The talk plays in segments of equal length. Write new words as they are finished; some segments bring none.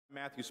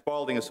Matthew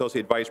Spalding,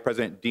 Associate Vice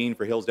President, Dean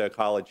for Hillsdale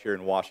College here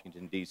in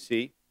Washington,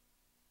 D.C.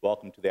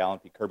 Welcome to the Alan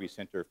P. Kirby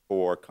Center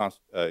for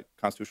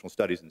Constitutional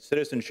Studies and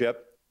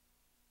Citizenship.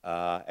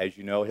 As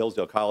you know,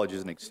 Hillsdale College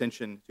is an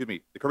extension,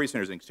 the Kirby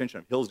Center is an extension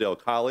of Hillsdale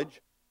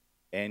College,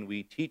 and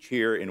we teach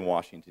here in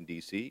Washington,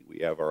 D.C. We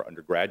have our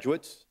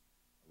undergraduates,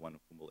 one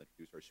of whom will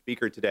introduce our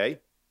speaker today,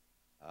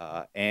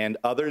 and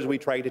others we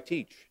try to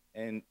teach.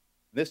 And in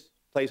this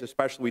place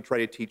especially, we try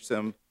to teach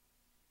them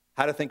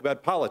how to think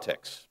about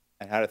politics,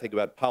 and how to think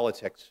about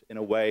politics in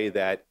a way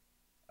that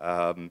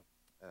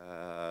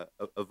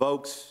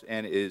evokes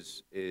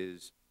a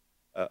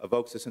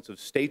sense of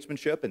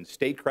statesmanship and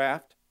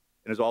statecraft,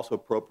 and is also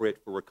appropriate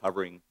for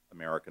recovering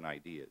American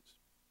ideas.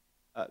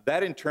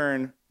 That in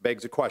turn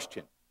begs a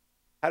question: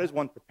 how does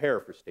one prepare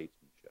for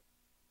statesmanship?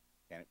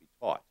 Can it be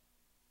taught?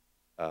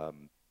 How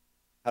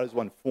does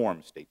one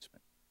form statesmen?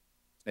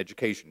 It's an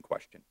education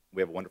question.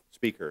 We have a wonderful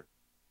speaker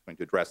who's going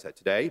to address that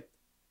today.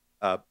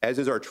 As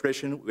is our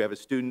tradition, we have a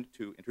student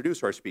to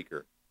introduce our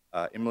speaker.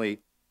 Emily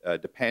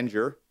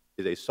DePanger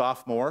is a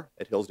sophomore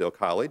at Hillsdale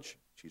College.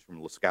 She's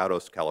from Los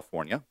Gatos,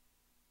 California.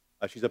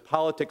 She's a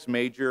politics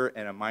major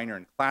and a minor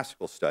in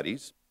classical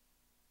studies.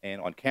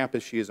 And on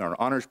campus, she is in our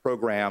honors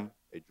program,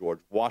 a George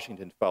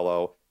Washington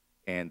Fellow,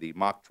 and the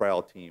mock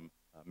trial team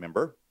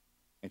member.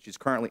 And she's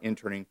currently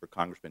interning for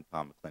Congressman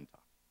Tom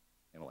McClintock.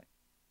 Emily.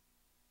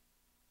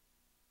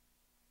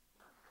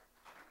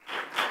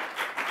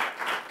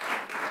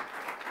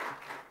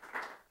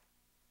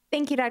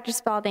 Thank you, Dr.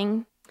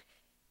 Spalding.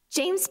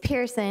 James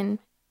Piereson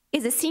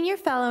is a senior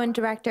fellow and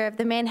director of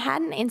the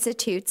Manhattan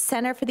Institute's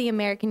Center for the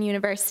American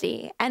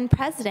University and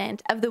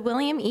president of the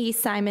William E.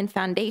 Simon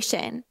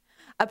Foundation,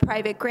 a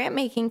private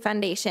grant-making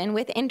foundation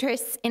with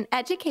interests in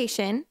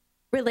education,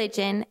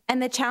 religion,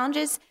 and the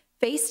challenges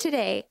faced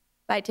today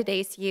by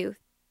today's youth.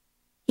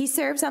 He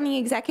serves on the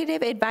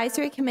Executive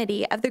Advisory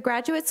Committee of the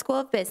Graduate School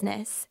of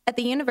Business at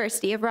the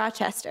University of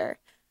Rochester,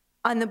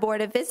 on the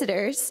Board of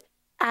Visitors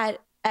at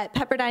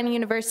Pepperdine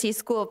University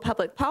School of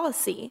Public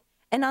Policy,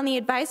 and on the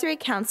Advisory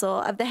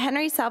Council of the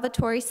Henry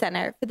Salvatori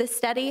Center for the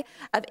Study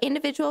of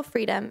Individual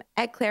Freedom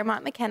at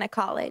Claremont McKenna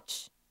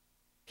College.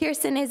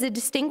 Piereson is a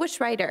distinguished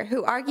writer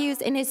who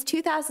argues in his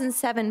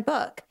 2007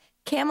 book,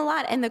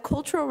 Camelot and the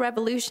Cultural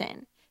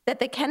Revolution, that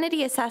the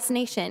Kennedy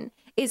assassination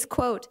is,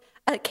 quote,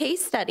 a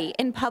case study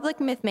in public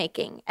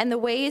myth-making and the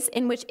ways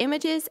in which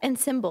images and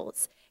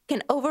symbols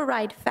can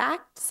override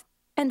facts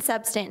and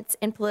substance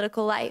in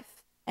political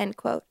life, end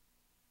quote.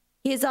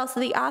 He is also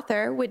the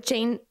author, with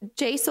J.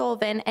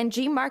 Sullivan and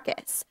G.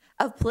 Marcus,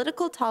 of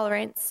Political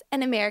Tolerance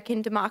and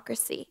American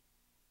Democracy.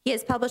 He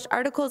has published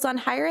articles on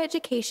higher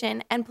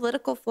education and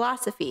political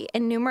philosophy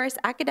in numerous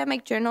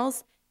academic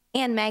journals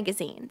and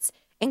magazines,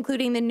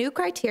 including the New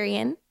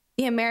Criterion,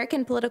 the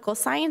American Political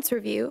Science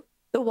Review,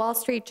 the Wall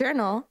Street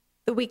Journal,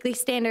 the Weekly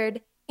Standard,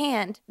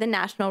 and the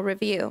National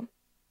Review.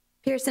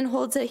 Piereson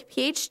holds a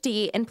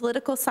Ph.D. in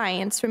political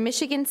science from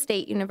Michigan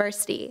State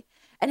University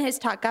and has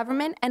taught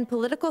government and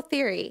political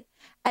theory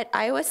at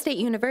Iowa State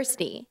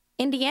University,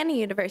 Indiana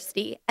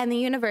University, and the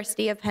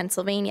University of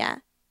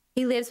Pennsylvania.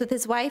 He lives with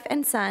his wife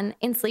and son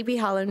in Sleepy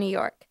Hollow, New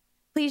York.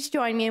 Please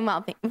join me in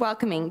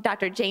welcoming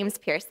Dr. James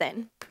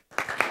Piereson.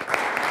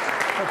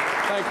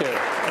 Thank you.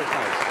 That's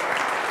nice.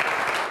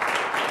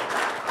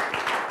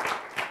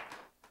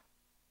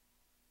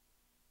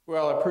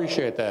 Well, I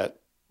appreciate that,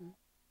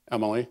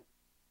 Emily.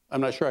 I'm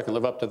not sure I can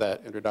live up to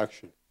that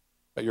introduction,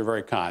 but you're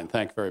very kind.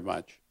 Thank you very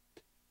much.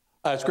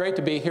 It's great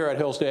to be here at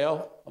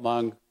Hillsdale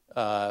among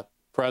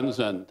friends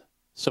and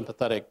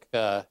sympathetic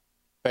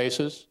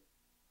faces.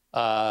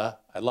 I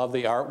love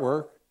the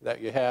artwork that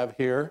you have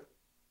here.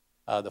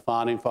 The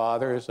Founding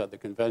Fathers at the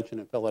convention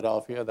in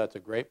Philadelphia, that's a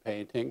great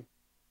painting.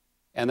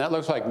 And that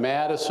looks like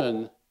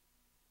Madison,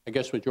 I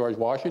guess, with George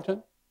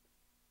Washington.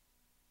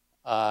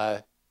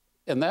 And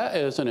that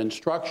is an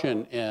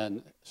instruction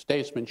in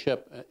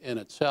statesmanship in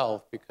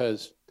itself,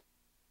 because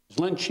as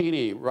Lynn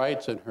Cheney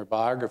writes in her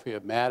biography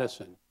of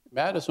Madison,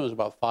 Madison was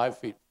about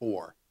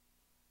 5'4",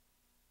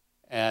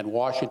 and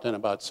Washington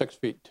about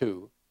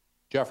 6'2".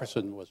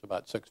 Jefferson was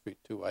about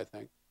 6'2", I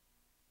think.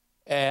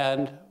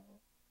 And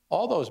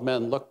all those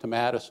men looked to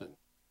Madison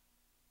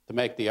to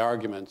make the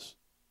arguments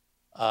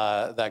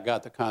that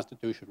got the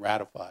Constitution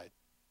ratified,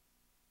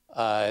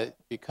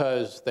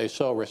 because they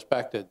so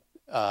respected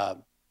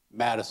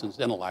Madison's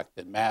intellect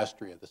and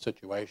mastery of the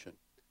situation.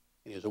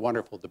 He was a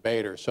wonderful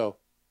debater. So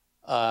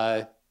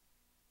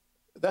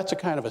that's a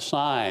kind of a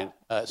sign,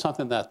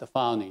 something that the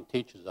founding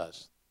teaches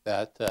us,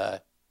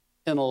 that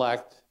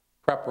intellect,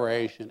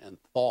 preparation, and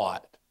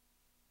thought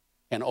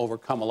can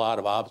overcome a lot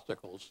of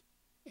obstacles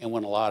and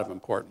win a lot of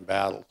important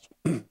battles.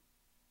 In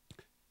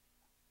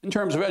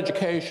terms of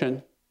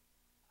education,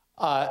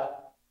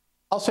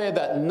 I'll say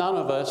that none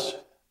of us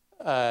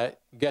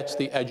gets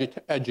the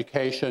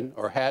education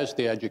or has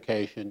the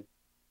education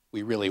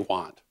we really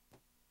want.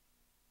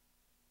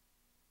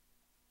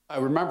 I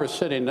remember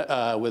sitting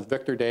with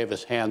Victor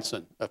Davis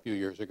Hanson a few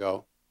years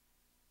ago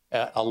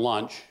at a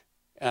lunch,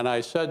 and I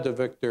said to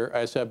Victor,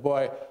 I said,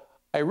 boy,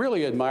 I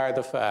really admire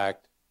the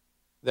fact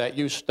that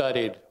you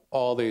studied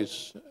all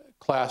these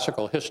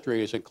classical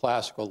histories and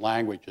classical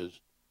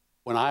languages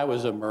when I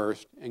was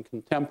immersed in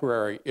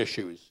contemporary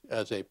issues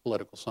as a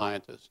political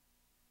scientist.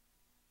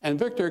 And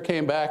Victor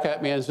came back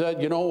at me and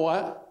said, you know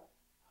what?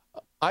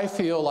 I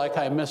feel like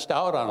I missed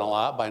out on a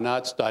lot by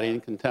not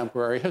studying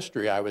contemporary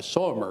history. I was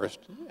so immersed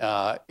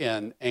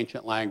in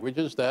ancient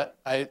languages that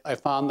I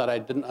found that I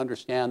didn't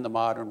understand the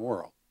modern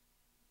world.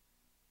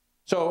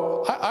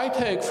 So I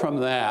take from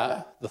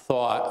that the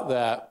thought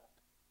that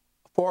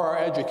for our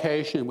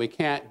education, we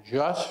can't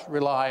just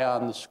rely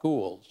on the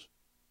schools.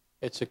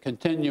 It's a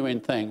continuing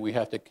thing. We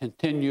have to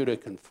continue to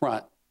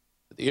confront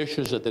the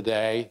issues of the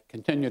day,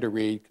 continue to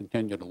read,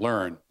 continue to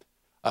learn,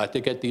 to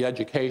get the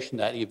education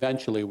that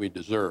eventually we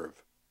deserve.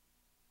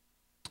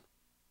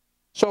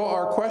 So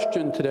our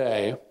question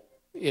today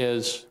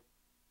is,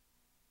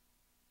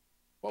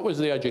 what was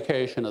the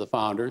education of the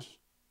founders?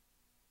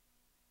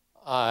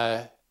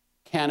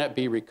 Can it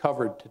be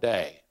recovered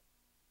today?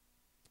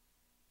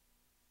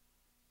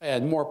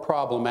 And more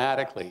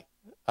problematically,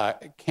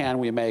 can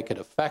we make it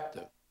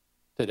effective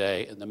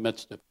today in the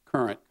midst of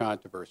current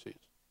controversies?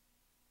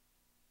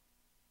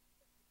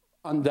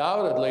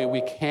 Undoubtedly,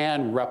 we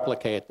can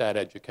replicate that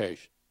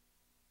education.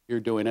 You're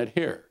doing it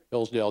here.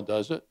 Hillsdale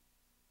does it.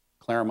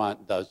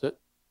 Claremont does it.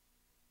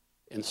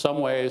 In some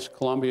ways,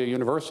 Columbia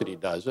University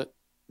does it,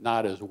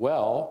 not as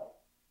well,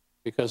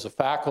 because the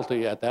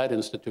faculty at that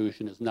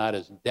institution is not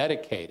as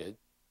dedicated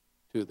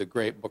to the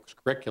great books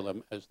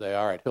curriculum as they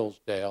are at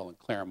Hillsdale and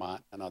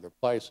Claremont and other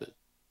places.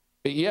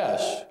 But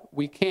yes,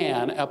 we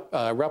can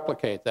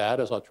replicate that,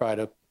 as I'll try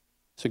to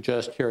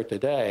suggest here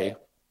today.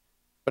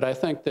 But I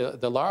think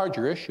the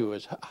larger issue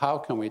is how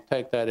can we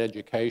take that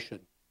education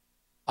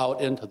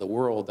out into the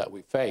world that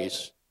we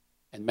face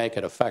and make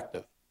it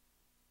effective?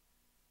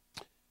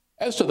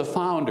 As to the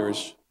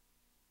founders,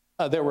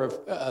 there were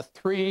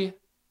three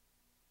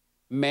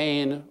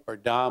main or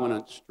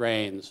dominant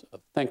strains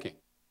of thinking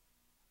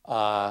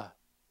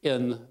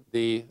in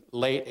the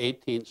late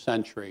 18th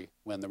century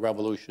when the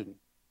revolution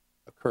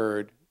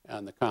occurred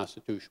and the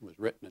Constitution was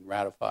written and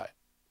ratified.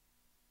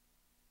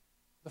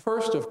 The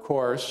first, of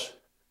course,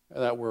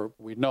 that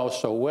we know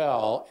so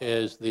well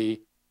is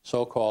the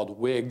so-called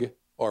Whig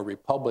or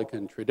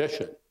Republican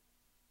tradition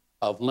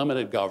of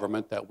limited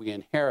government that we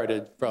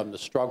inherited from the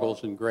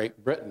struggles in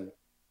Great Britain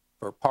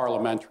for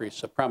parliamentary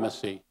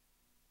supremacy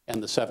in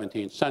the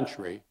 17th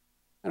century.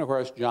 And of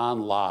course,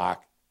 John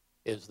Locke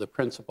is the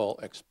principal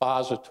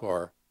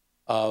expositor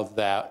of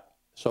that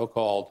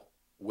so-called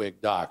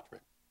Whig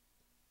doctrine.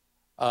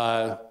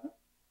 There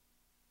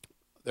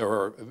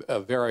were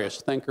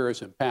various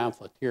thinkers and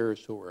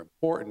pamphleteers who were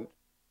important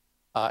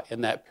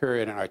in that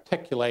period in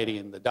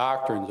articulating the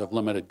doctrines of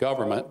limited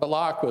government, but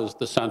Locke was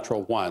the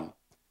central one.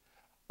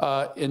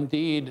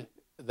 Indeed,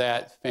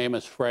 that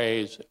famous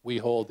phrase, "we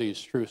hold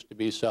these truths to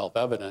be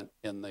self-evident"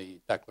 in the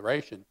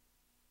Declaration,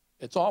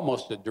 it's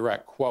almost a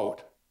direct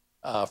quote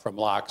from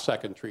Locke's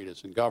second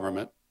treatise in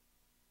government.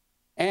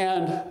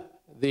 And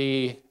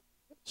the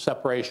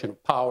separation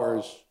of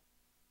powers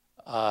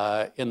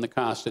in the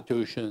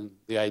Constitution,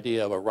 the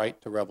idea of a right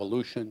to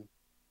revolution,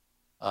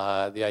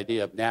 the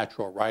idea of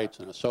natural rights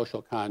and a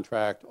social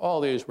contract,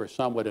 all these were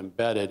somewhat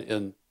embedded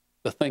in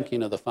the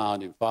thinking of the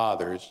Founding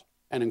Fathers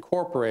and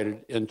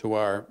incorporated into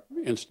our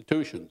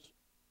institutions.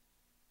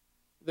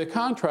 The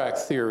contract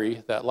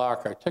theory that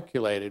Locke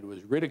articulated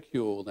was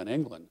ridiculed in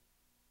England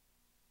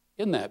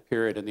in that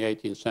period in the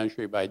 18th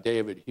century by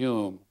David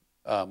Hume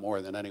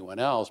more than anyone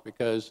else,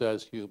 because,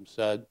 as Hume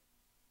said,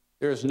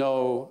 there's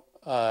no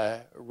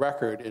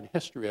record in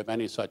history of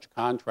any such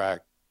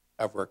contract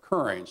ever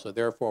occurring, so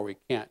therefore we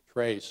can't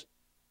trace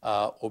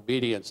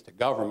obedience to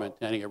government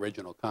to any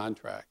original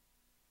contract.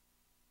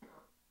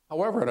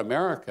 However, in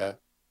America,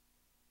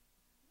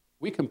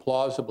 we can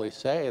plausibly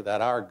say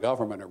that our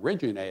government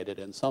originated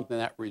in something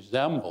that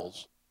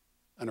resembles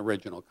an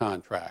original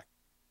contract.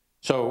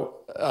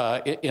 So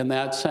in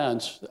that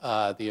sense,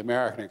 the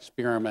American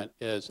experiment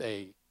is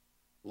a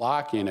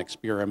Lockean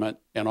experiment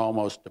in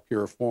almost a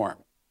pure form.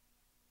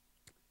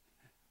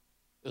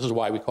 This is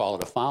why we call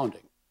it a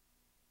founding.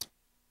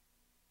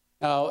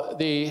 Now,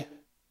 the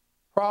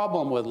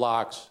problem with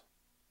Locke's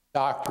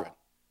doctrine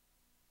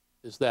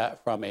is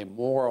that from a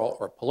moral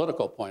or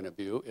political point of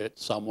view,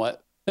 it's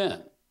somewhat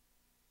thin.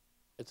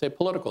 It's a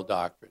political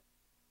doctrine.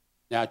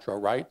 Natural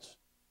rights,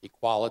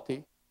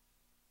 equality,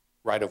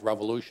 right of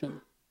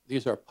revolution,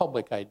 these are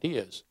public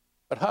ideas.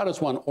 But how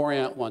does one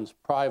orient one's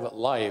private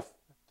life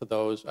to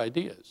those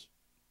ideas?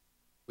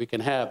 We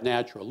can have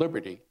natural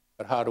liberty,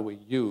 but how do we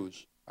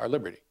use our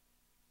liberty?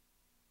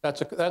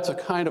 That's a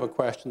kind of a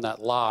question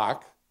that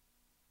Locke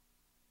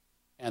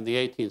and the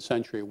 18th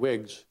century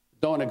Whigs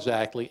don't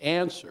exactly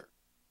answer.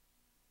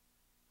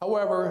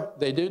 However,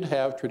 they did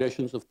have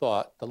traditions of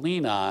thought to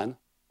lean on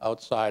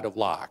outside of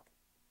Locke.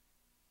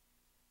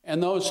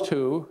 And those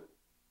two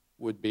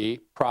would be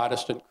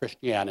Protestant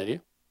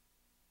Christianity,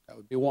 that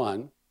would be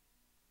one,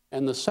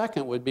 and the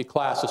second would be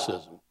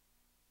classicism,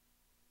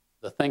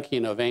 the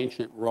thinking of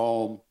ancient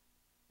Rome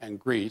and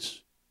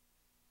Greece,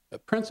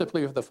 but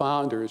principally of the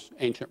founders,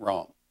 ancient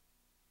Rome.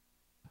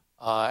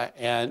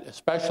 and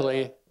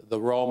especially the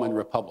Roman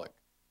Republic.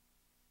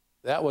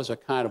 That was a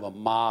kind of a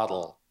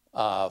model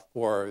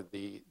for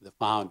the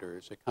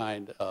founders, a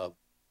kind of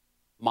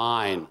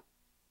mine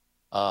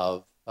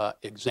of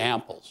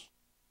examples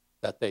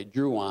that they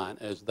drew on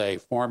as they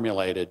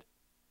formulated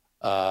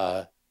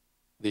the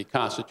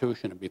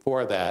Constitution, and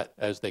before that,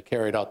 as they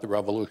carried out the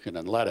revolution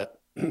and led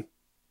it.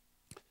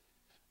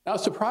 Now,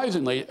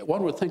 surprisingly,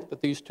 one would think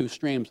that these two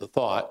streams of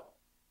thought,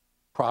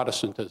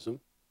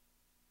 Protestantism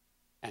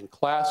and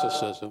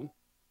classicism,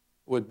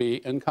 would be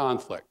in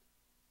conflict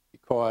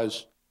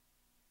because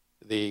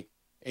the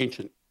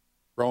ancient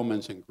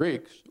Romans and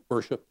Greeks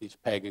worshiped these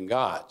pagan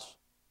gods.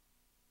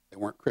 They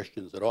weren't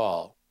Christians at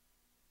all.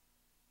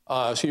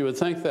 So you would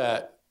think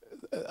that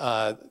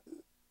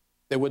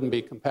they wouldn't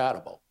be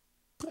compatible.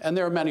 And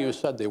there are many who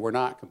said they were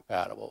not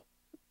compatible.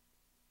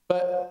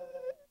 But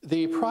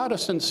the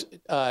Protestants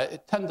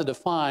tend to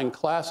define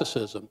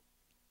classicism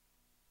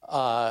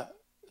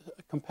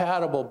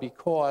compatible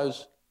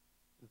because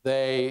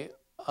they,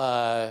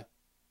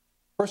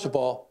 first of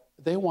all,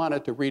 they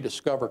wanted to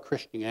rediscover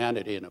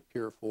Christianity in a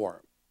pure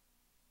form.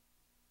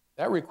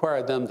 That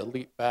required them to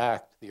leap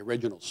back to the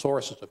original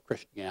sources of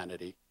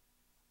Christianity,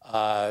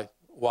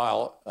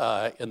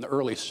 while in the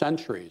early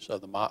centuries of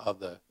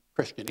the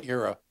Christian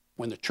era,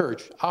 when the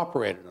church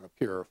operated in a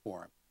purer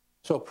form.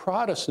 So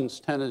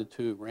Protestants tended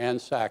to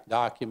ransack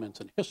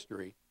documents and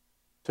history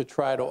to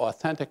try to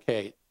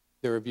authenticate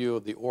their view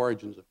of the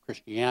origins of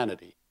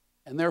Christianity,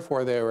 and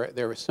therefore they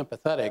were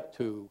sympathetic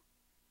to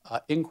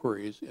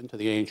inquiries into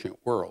the ancient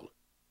world.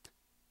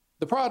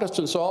 The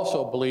Protestants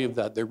also believed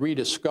that the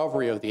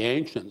rediscovery of the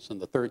ancients in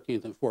the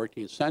 13th and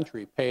 14th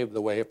century paved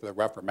the way for the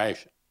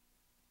Reformation.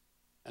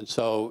 And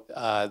so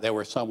they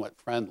were somewhat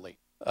friendly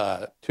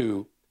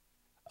to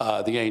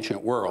the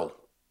ancient world.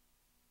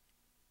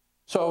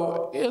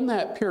 So in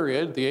that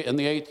period, in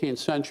the 18th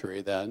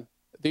century then,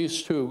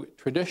 these two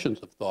traditions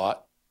of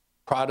thought,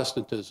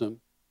 Protestantism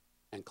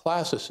and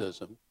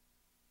classicism,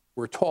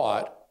 were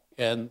taught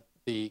in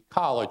the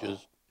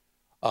colleges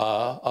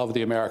of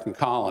the American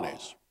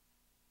colonies.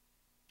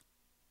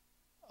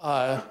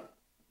 Now,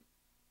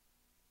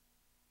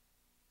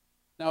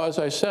 as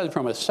I said,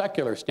 from a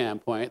secular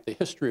standpoint, the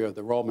history of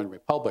the Roman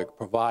Republic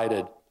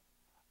provided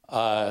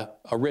a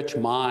rich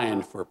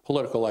mine for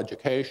political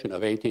education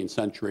of 18th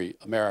century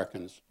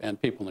Americans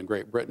and people in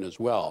Great Britain as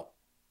well.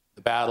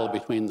 The battle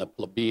between the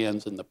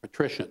plebeians and the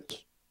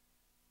patricians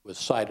was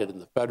cited in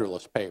the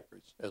Federalist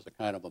Papers as a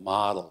kind of a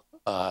model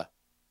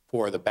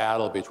for the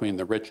battle between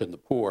the rich and the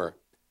poor.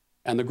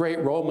 And the great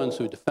Romans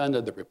who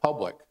defended the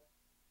Republic,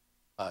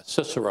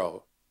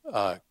 Cicero,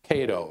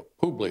 Cato,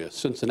 Publius,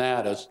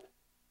 Cincinnatus,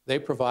 they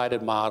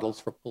provided models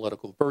for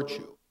political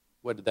virtue.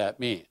 What did that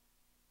mean?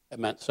 It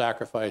meant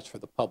sacrifice for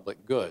the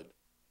public good.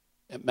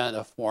 It meant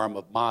a form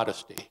of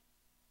modesty.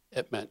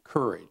 It meant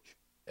courage.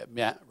 It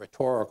meant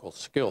rhetorical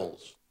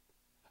skills.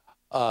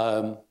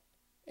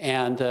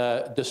 And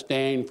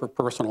disdain for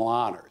personal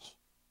honors.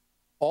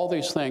 All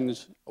these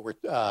things were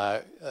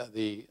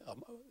the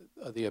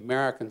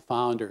American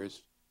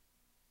founders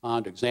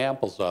found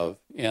examples of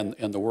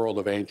in the world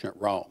of ancient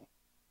Rome.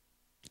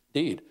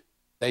 Indeed,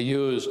 they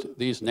used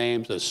these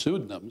names as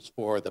pseudonyms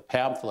for the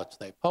pamphlets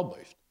they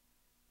published.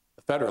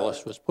 The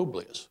Federalist was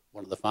Publius,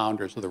 one of the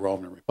founders of the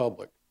Roman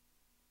Republic.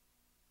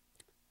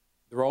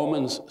 The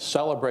Romans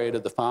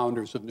celebrated the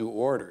founders of new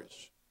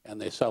orders, and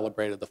they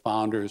celebrated the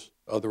founders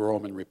of the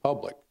Roman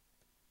Republic.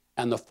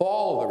 And the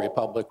fall of the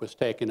Republic was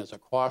taken as a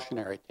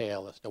cautionary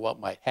tale as to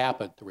what might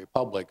happen to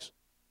republics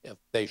if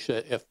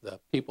the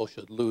people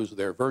should lose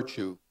their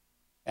virtue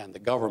and the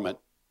government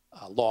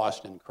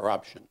lost in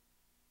corruption.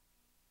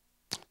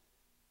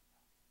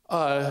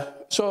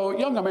 So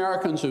young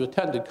Americans who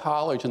attended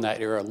college in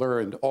that era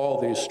learned all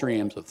these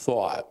streams of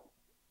thought.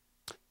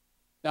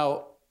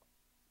 Now,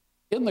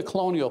 in the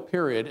colonial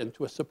period, and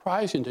to a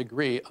surprising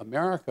degree,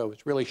 America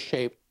was really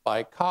shaped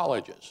by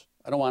colleges.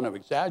 I don't want to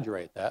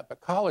exaggerate that,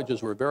 but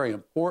colleges were very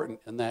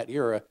important in that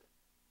era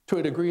to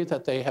a degree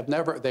that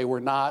they were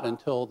not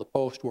until the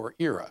post-war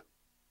era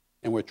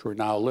in which we're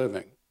now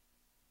living.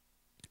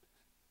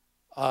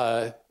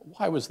 Why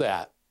was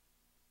that?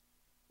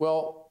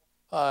 Well,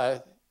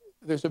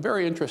 there's a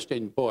very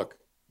interesting book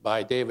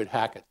by David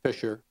Hackett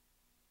Fisher.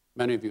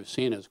 Many of you have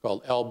seen it. It's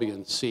called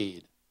Albion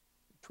Seed.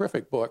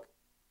 Terrific book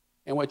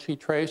in which he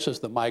traces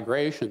the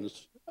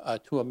migrations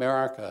to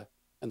America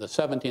in the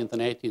 17th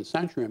and 18th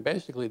century. And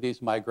basically,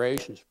 these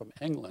migrations from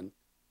England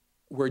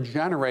were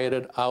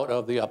generated out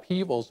of the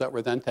upheavals that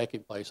were then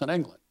taking place in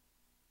England.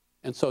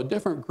 And so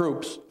different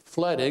groups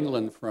fled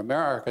England for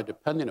America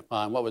depending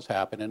upon what was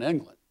happening in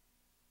England.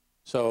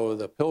 So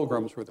the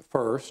Pilgrims were the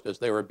first as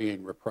they were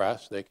being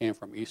repressed. They came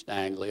from East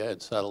Anglia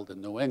and settled in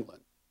New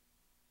England.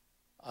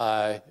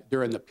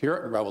 During the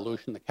Puritan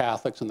Revolution, the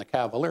Catholics and the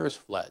Cavaliers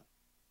fled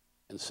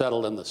and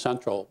settled in the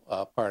central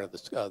part of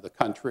the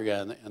country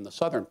and the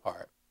southern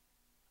part.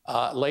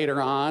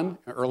 Later on,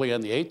 early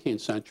in the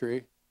 18th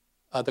century,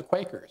 the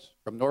Quakers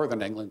from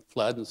northern England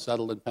fled and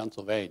settled in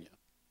Pennsylvania.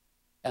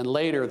 And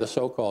later, the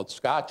so-called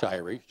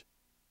Scotch-Irish,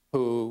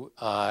 who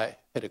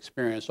had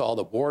experienced all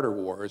the border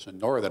wars in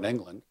northern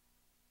England,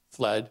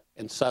 fled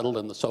and settled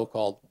in the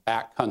so-called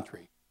back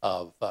country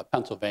of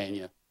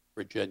Pennsylvania,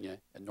 Virginia,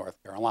 and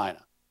North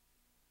Carolina.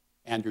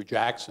 Andrew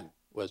Jackson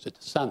was a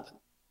descendant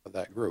of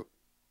that group.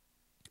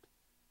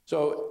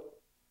 So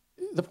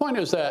the point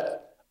is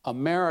that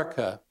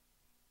America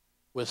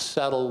was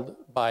settled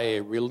by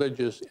a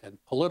religious and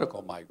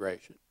political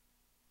migration,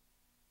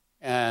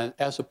 and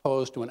as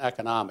opposed to an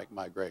economic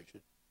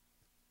migration.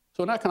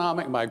 So an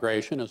economic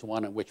migration is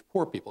one in which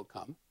poor people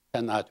come,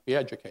 tend not to be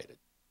educated.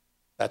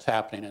 That's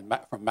happening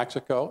from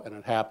Mexico, and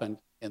it happened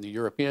in the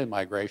European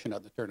migration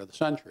at the turn of the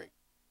century.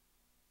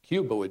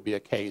 Cuba would be a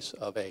case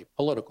of a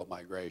political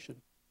migration.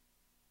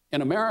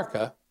 In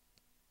America,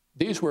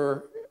 these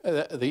were,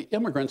 the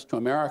immigrants to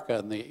America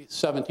in the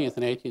 17th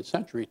and 18th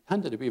century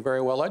tended to be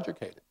very well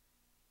educated.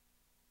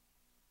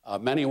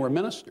 Many were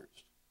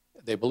ministers.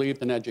 They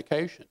believed in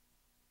education,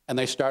 and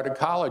they started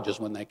colleges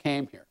when they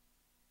came here.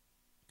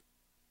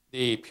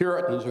 The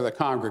Puritans or the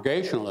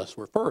Congregationalists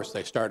were first.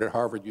 They started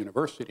Harvard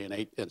University in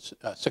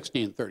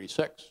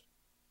 1636.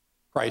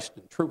 Christ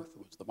and truth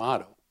was the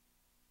motto.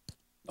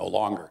 No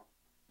longer.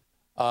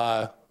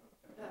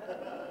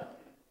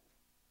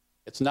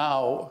 It's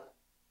now,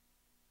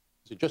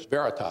 is it just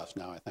Veritas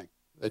now, I think?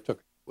 It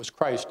was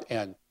Christ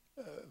and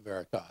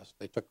Veritas.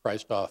 They took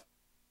Christ off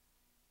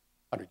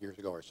 100 years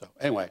ago or so.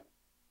 Anyway,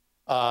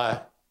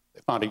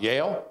 they founded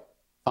Yale,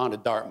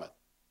 founded Dartmouth.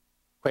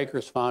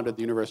 Quakers founded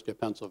the University of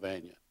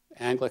Pennsylvania.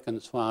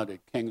 Anglicans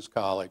founded King's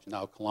College,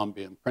 now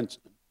Columbia and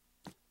Princeton.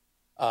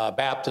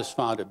 Baptists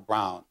founded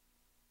Brown.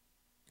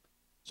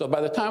 So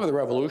by the time of the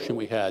Revolution,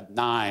 we had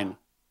 9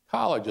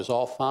 colleges,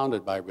 all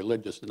founded by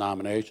religious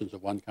denominations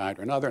of one kind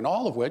or another, and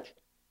all of which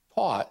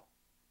taught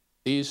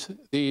these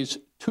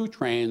 2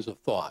 trains of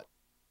thought,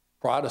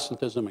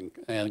 Protestantism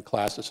and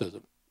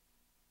classicism.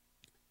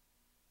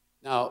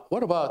 Now,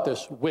 what about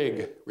this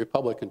Whig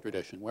Republican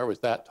tradition? Where was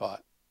that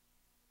taught?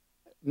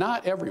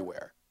 Not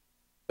everywhere,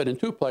 but in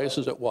 2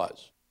 places it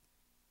was.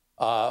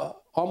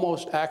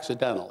 Almost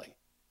accidentally.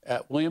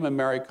 At William and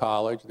Mary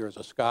College, there was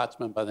a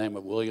Scotsman by the name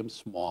of William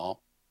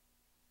Small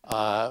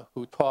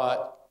who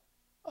taught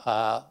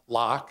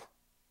Locke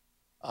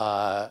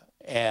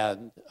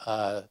and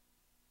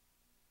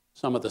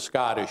some of the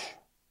Scottish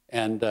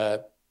and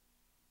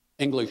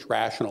English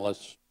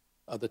rationalists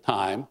of the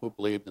time who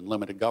believed in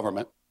limited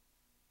government,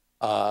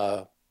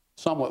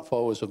 somewhat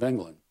foes of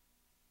England.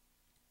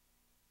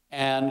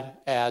 And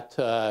at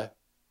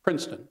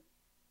Princeton,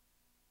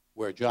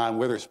 where John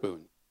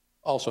Witherspoon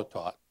also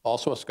taught,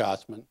 also a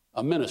Scotsman,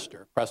 a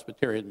minister,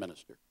 Presbyterian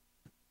minister.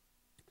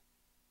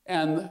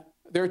 And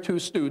their 2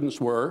 students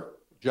were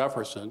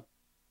Jefferson,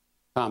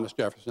 Thomas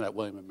Jefferson at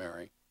William and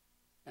Mary,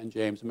 and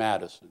James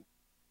Madison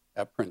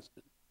at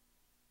Princeton.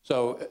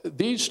 So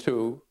these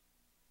 2,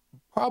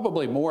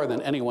 probably more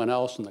than anyone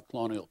else in the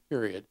colonial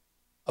period,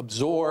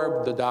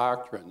 absorbed the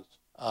doctrines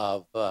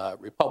of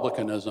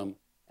republicanism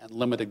and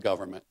limited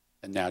government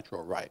and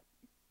natural right.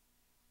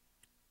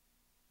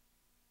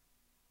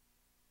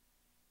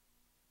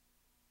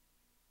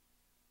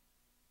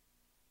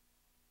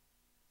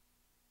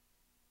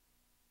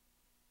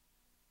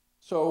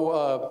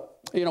 So,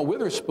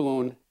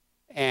 Witherspoon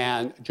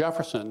and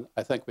Jefferson,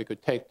 I think we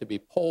could take to be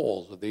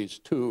poles of these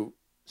 2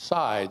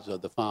 sides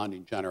of the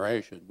founding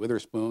generation.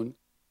 Witherspoon,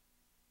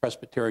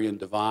 Presbyterian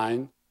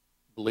divine,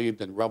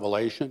 believed in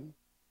revelation,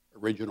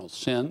 original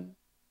sin,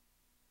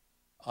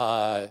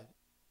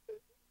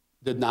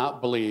 did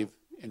not believe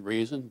in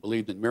reason,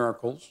 believed in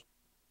miracles,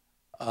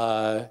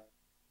 but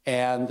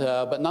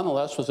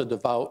nonetheless was a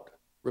devout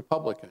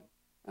Republican.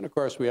 And of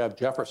course, we have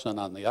Jefferson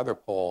on the other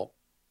pole,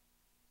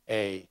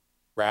 a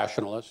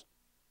rationalist,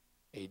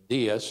 a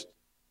deist,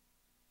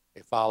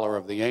 a follower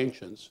of the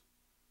ancients,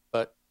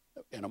 but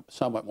in a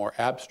somewhat more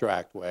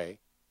abstract way,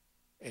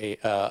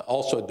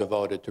 also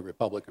devoted to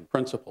Republican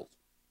principles.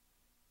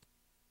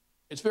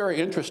 It's very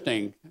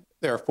interesting,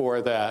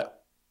 therefore,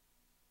 that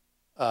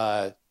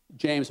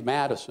James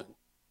Madison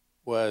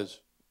was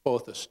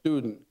both a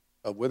student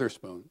of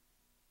Witherspoon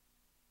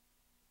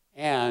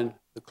and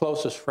the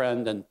closest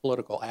friend and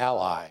political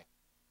ally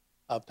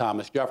of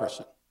Thomas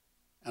Jefferson.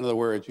 In other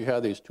words, you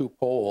have these 2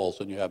 poles,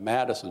 and you have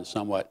Madison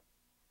somewhat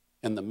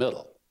in the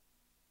middle.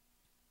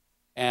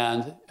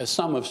 And as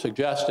some have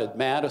suggested,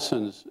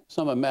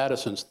 some of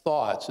Madison's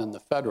thoughts in the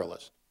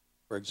Federalist,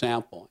 for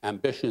example,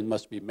 ambition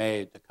must be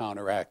made to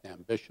counteract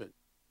ambition,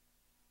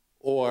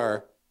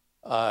 or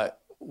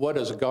what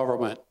is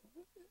government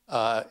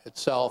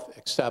itself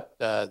except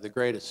the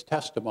greatest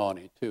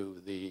testimony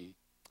to the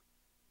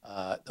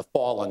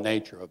fallen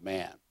nature of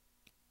man.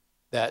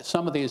 That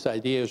some of these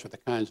ideas were the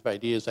kinds of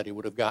ideas that he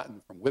would have gotten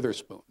from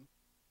Witherspoon,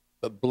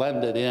 but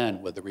blended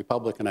in with the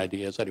Republican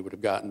ideas that he would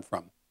have gotten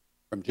from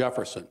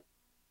Jefferson.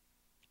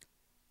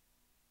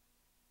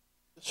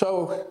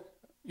 So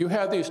you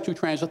have these 2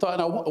 trains of thought.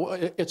 Now,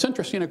 it's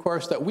interesting, of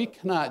course, that we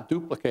cannot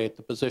duplicate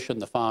the position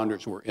the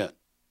founders were in.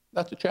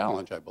 That's a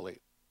challenge, I believe.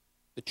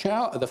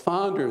 The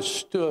founders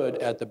stood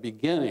at the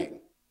beginning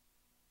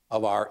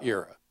of our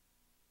era.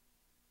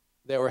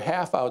 They were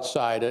half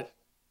outside it,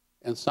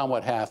 and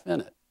somewhat half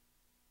in it,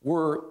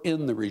 were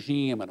in the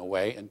regime in a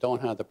way and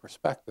don't have the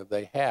perspective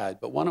they had.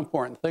 But one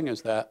important thing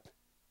is that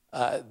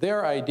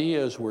their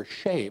ideas were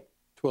shaped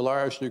to a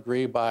large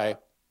degree by,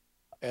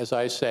 as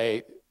I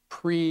say,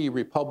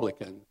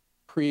 pre-Republican,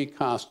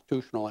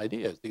 pre-constitutional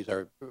ideas. These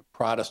are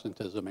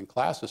Protestantism and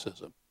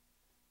classicism.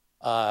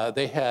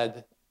 They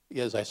had,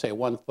 as I say,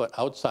 one foot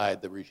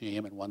outside the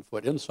regime and one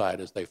foot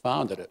inside as they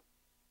founded it.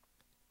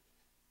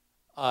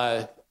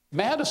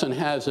 Madison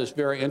has this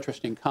very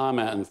interesting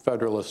comment in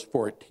Federalist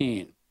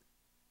 14,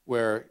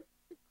 where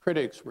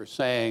critics were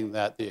saying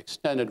that the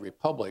extended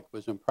republic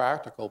was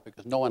impractical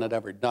because no one had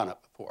ever done it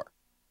before.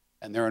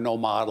 And there are no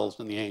models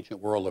in the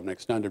ancient world of an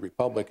extended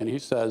republic. And he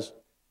says,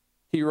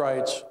 he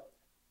writes,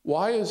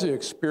 "Why is the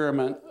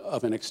experiment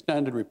of an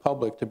extended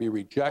republic to be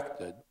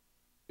rejected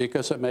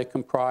because it may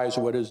comprise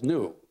what is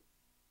new?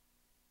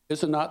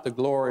 Is it not the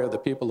glory of the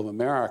people of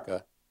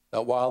America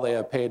that while they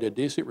have paid a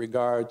decent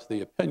regard to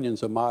the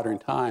opinions of modern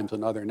times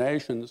and other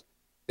nations,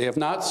 they have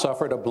not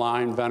suffered a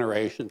blind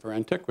veneration for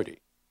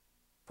antiquity,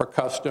 for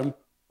custom,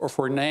 or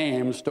for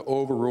names to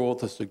overrule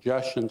the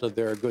suggestions of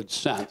their good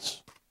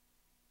sense,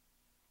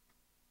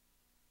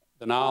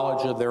 the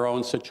knowledge of their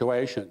own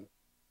situation,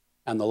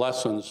 and the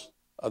lessons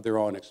of their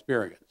own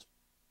experience?"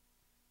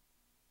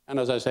 And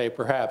as I say,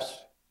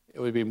 perhaps it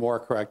would be more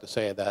correct to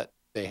say that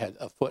they had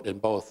a foot in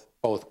both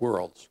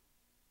worlds.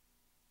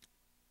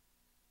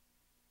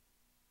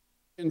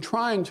 In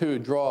trying to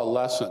draw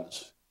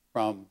lessons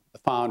from the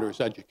founders'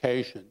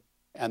 education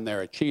and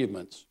their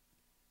achievements,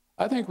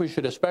 I think we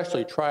should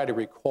especially try to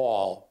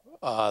recall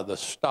the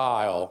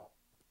style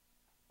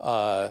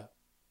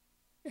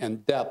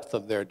and depth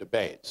of their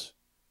debates.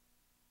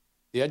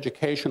 The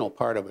educational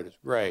part of it is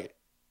great,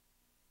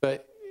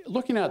 but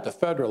looking at the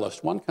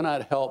Federalists, one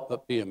cannot help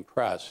but be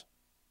impressed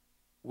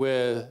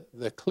with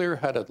the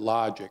clear-headed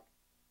logic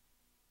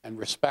and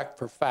respect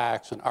for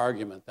facts and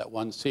argument that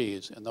one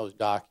sees in those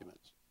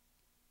documents.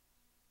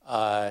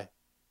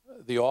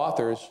 The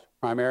authors,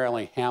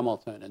 primarily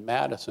Hamilton and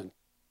Madison,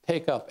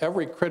 take up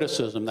every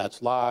criticism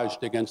that's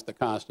lodged against the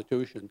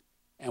Constitution,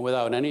 and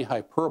without any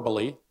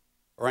hyperbole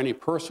or any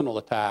personal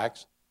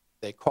attacks,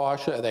 they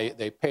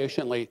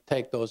patiently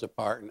take those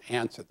apart and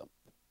answer them.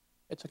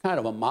 It's a kind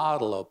of a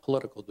model of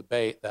political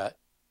debate that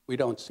we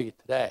don't see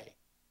today,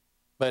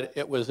 but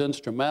it was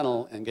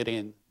instrumental in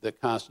getting the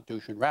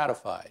Constitution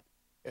ratified.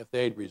 If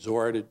they'd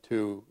resorted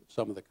to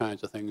some of the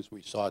kinds of things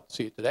we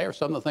see today, or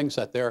some of the things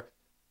that their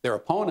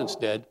opponents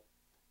did,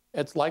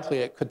 it's likely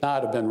it could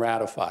not have been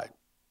ratified.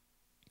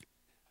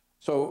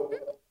 So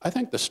I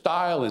think the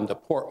style and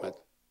deportment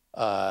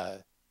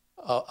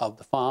of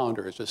the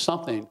founders is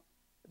something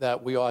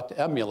that we ought to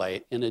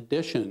emulate in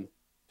addition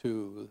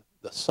to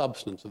the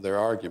substance of their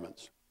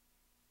arguments.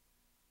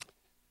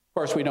 Of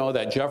course, we know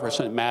that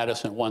Jefferson and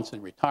Madison, once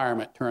in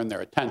retirement, turned their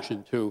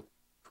attention to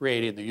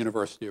creating the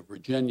University of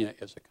Virginia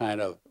as a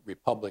kind of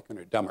Republican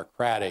or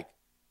Democratic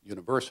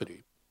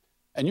university.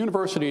 And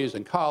universities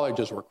and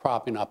colleges were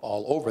cropping up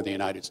all over the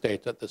United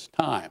States at this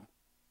time.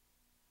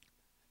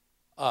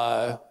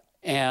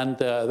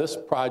 This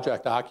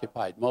project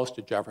occupied most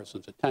of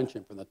Jefferson's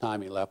attention from the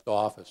time he left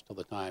office till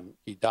the time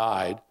he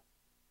died.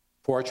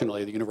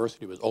 Fortunately, the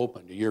university was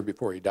opened a year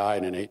before he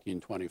died in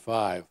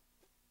 1825.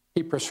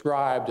 He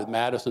prescribed, with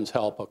Madison's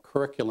help, a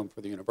curriculum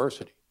for the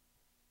university.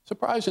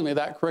 Surprisingly,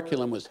 that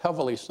curriculum was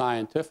heavily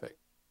scientific.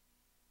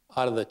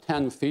 Out of the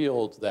 10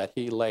 fields that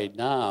he laid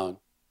down,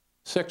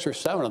 6 or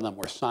 7 of them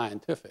were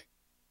scientific: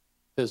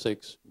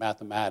 physics,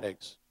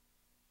 mathematics,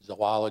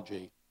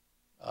 zoology,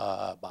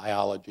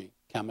 biology,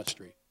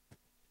 chemistry,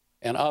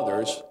 and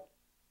others.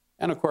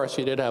 And of course,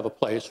 he did have a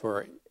place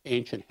for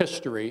ancient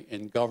history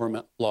in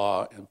government,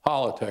 law, and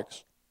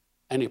politics,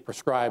 and he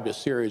prescribed a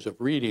series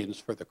of readings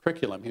for the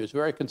curriculum. He was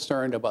very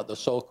concerned about the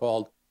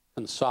so-called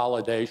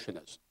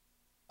consolidationist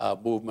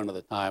movement of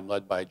the time,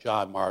 led by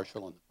John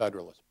Marshall and the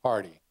Federalist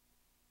Party.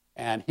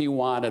 And he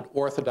wanted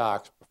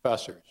orthodox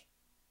professors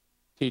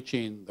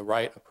teaching the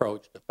right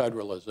approach to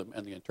federalism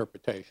and the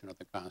interpretation of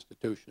the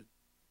Constitution.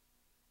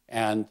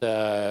 And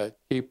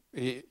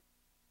it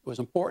was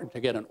important to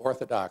get an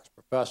orthodox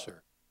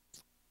professor,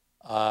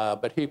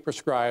 but he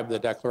prescribed the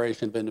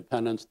Declaration of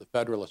Independence, the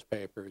Federalist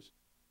Papers,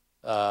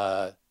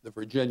 the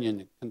Virginia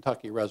and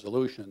Kentucky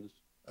resolutions,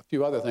 a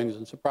few other things,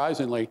 and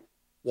surprisingly,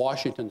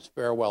 Washington's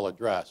farewell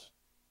address.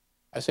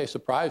 I say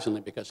surprisingly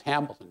because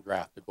Hamilton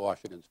drafted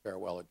Washington's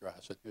farewell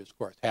address. And of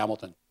course,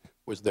 Hamilton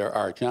was their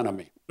arch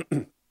enemy.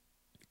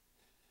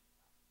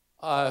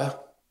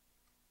 But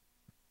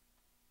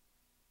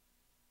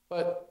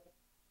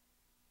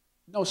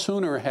no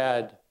sooner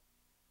had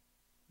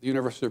the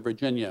University of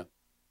Virginia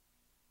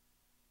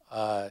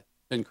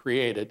been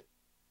created,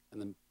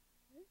 and then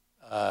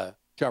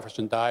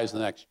Jefferson dies the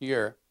next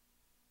year,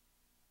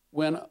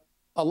 when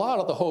a lot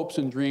of the hopes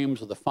and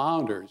dreams of the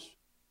founders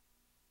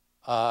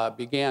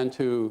began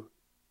to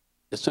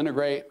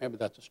disintegrate. Maybe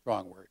that's a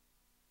strong word.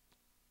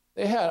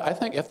 I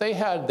think if they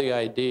had the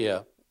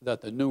idea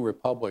that the new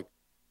republic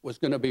was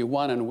going to be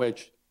one in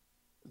which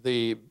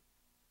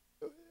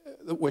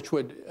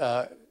would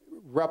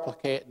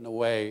replicate in a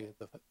way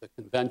the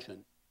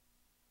convention.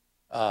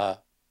 The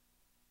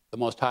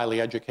most highly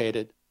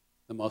educated,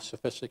 the most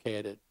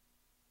sophisticated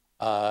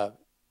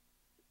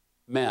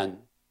men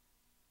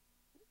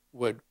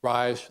would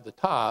rise to the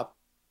top.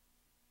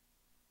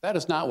 That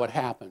is not what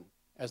happened.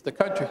 As the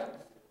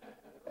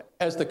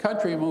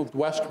country moved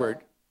westward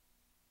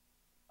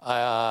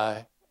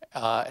and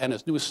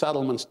as new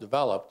settlements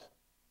developed,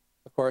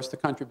 of course, the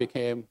country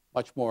became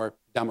much more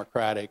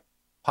democratic,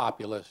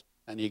 populist,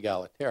 and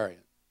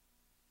egalitarian,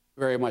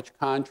 very much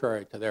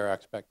contrary to their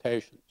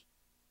expectations.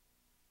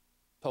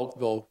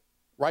 Tocqueville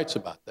writes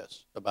about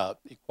this, about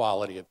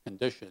equality of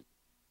condition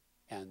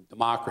and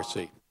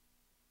democracy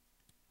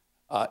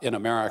in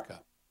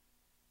America.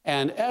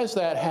 And as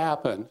that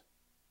happened,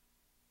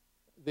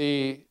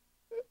 the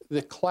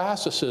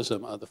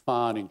classicism of the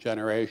founding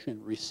generation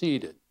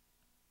receded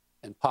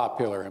in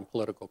popular and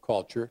political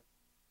culture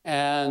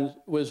and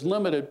was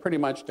limited pretty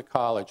much to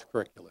college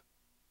curricula.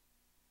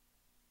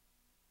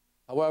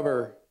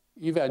 However,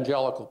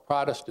 evangelical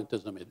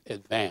Protestantism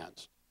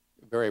advanced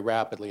very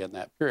rapidly in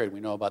that period.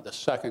 We know about the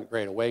Second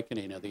Great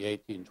Awakening of the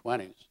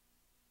 1820s,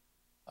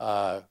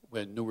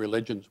 when new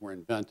religions were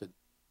invented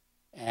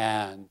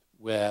and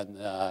when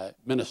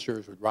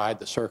ministers would ride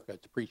the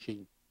circuits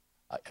preaching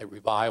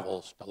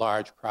revivals to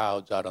large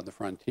crowds out on the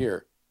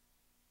frontier.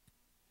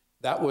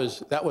 That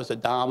was a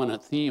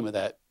dominant theme of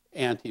that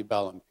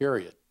antebellum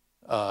period,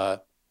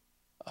 the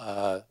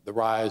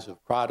rise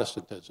of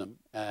Protestantism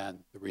and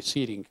the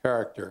receding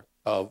character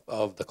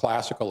of the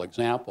classical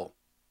example.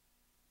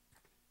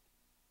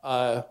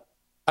 I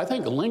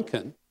think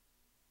Lincoln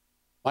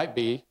might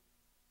be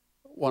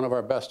one of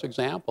our best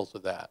examples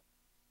of that.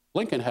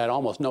 Lincoln had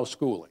almost no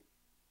schooling.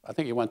 I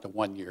think he went to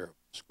 1 year of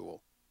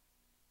school.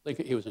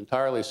 He was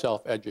entirely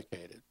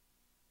self-educated.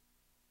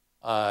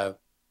 And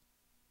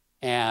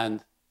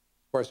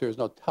of course, there was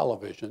no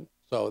television,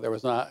 so there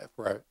was not,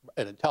 for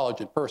an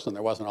intelligent person,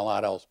 there wasn't a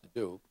lot else to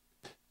do.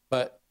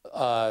 But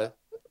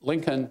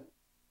Lincoln,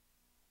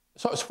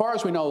 so as far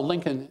as we know,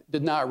 Lincoln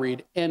did not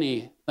read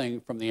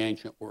anything from the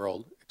ancient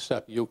world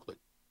except Euclid.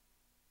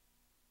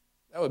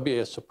 That would be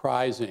a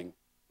surprising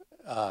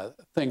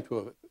thing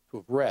to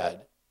have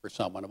read for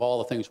someone. Of all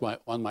the things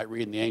one might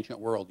read in the ancient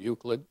world,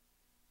 Euclid.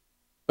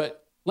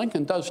 But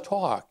Lincoln does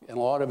talk in a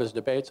lot of his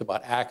debates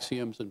about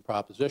axioms and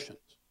propositions.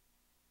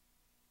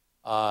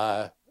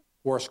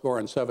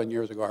 407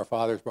 years ago, our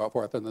fathers brought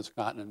forth on this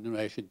continent a new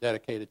nation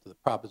dedicated to the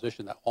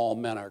proposition that all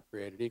men are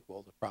created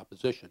equal, the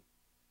proposition.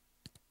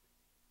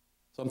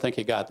 Some think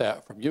he got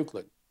that from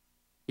Euclid.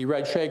 He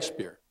read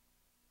Shakespeare,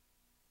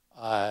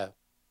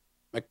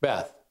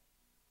 Macbeth,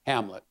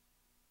 Hamlet,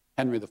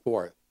 Henry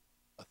IV,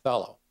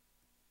 Othello.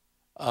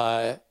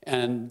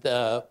 And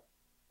of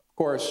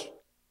course,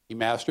 he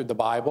mastered the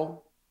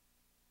Bible.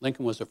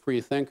 Lincoln was a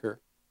free thinker,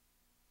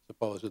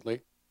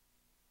 supposedly,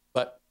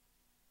 but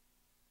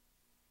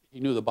he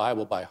knew the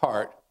Bible by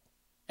heart,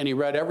 and he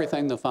read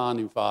everything the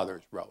Founding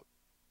Fathers wrote.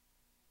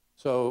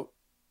 So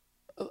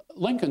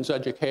Lincoln's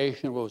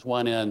education was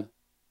one in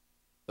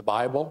the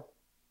Bible,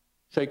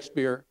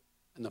 Shakespeare,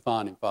 and the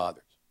Founding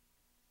Fathers.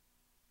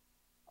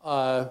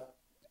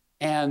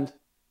 And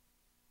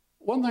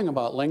one thing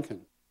about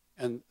Lincoln,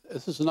 and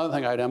this is another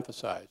thing I'd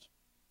emphasize,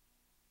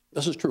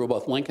 this is true of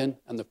both Lincoln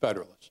and the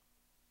Federalists.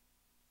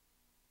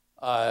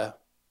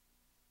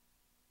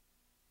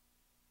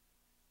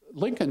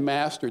 Lincoln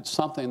mastered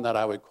something that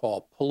I would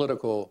call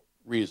political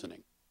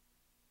reasoning.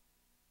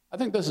 I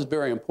think this is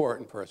very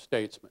important for a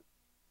statesman.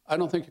 I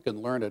don't think you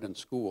can learn it in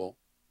school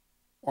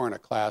or in a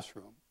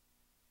classroom.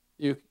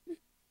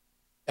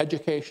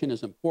 Education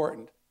is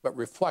important, but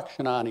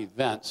reflection on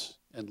events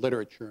and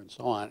literature and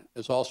so on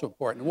is also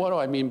important. And what do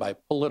I mean by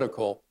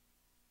political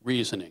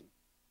reasoning?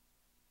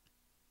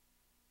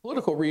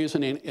 Political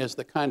reasoning is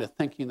the kind of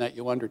thinking that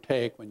you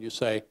undertake when you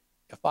say,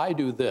 if I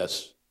do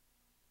this,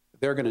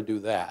 they're going to do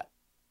that.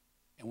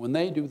 And when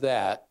they do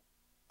that,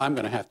 I'm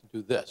going to have to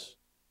do this.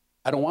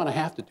 I don't want to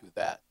have to do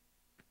that.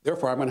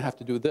 Therefore, I'm going to have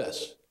to do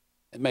this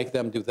and make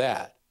them do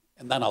that,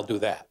 and then I'll do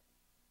that.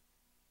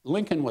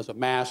 Lincoln was a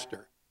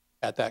master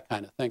at that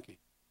kind of thinking.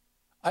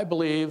 I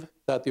believe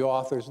that the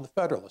authors of the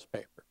Federalist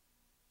Paper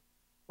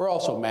were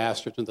also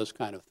masters in this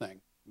kind of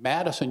thing.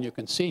 Madison, you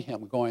can see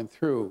him going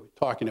through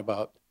talking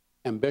about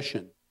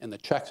ambition and the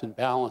checks and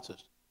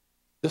balances.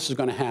 This is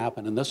going to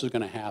happen, and this is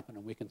going to happen,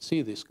 and we can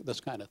see this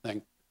kind of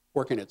thing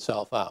working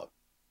itself out.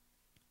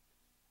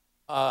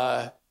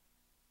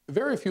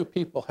 Very few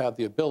people have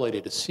the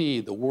ability to see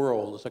the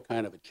world as a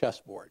kind of a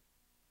chessboard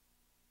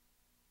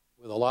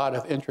with a lot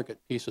of intricate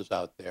pieces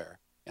out there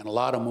and a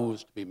lot of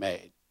moves to be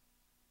made,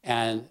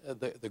 and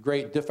the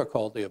great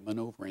difficulty of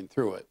maneuvering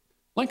through it.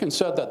 Lincoln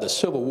said that the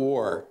Civil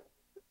War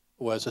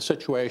was a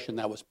situation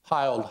that was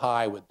piled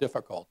high with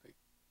difficulty,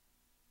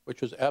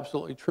 which was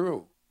absolutely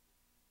true.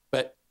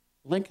 But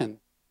Lincoln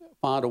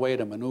found a way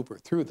to maneuver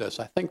through this,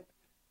 I think,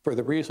 for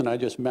the reason I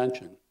just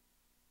mentioned.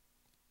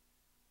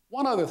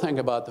 One other thing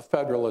about the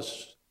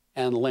Federalists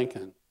and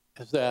Lincoln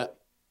is that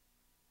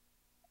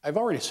I've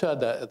already said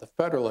that the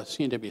Federalists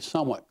seem to be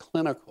somewhat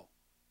clinical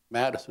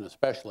Madison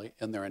especially,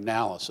 in their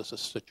analysis of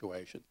the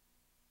situation.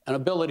 An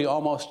ability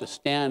almost to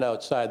stand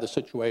outside the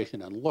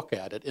situation and look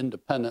at it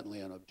independently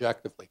and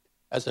objectively,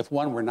 as if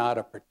one were not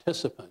a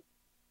participant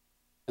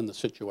in the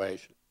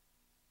situation.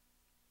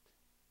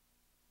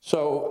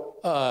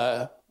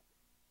 So,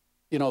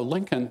 you know,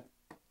 Lincoln,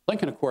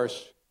 of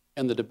course,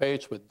 in the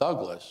debates with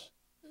Douglas,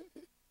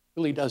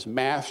 really does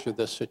master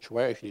this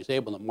situation. He's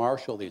able to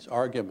marshal these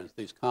arguments,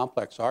 these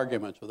complex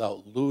arguments,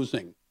 without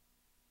losing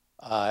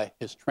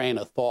his train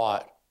of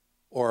thought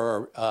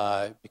or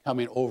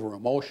becoming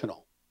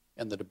over-emotional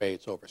in the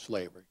debates over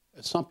slavery,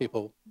 as some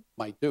people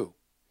might do.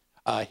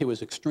 He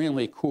was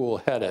extremely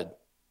cool-headed.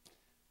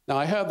 Now,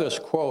 I have this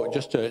quote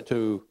just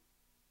to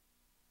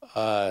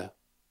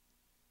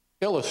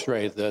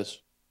illustrate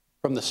this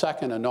from the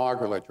second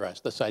inaugural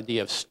address, this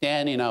idea of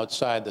standing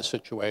outside the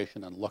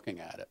situation and looking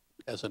at it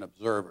as an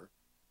observer.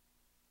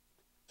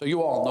 So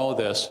you all know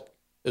this.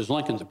 It was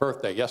Lincoln's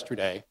birthday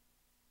yesterday,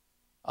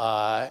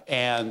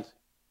 and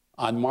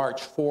on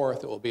March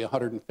 4th, it will be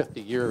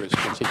 150 years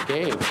since he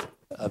gave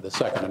the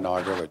second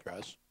inaugural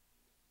address.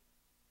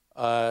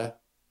 Let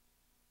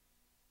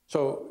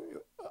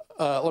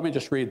me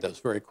just read this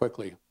very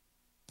quickly.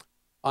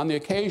 On the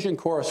occasion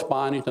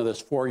corresponding to this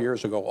 4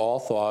 years ago, all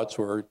thoughts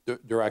were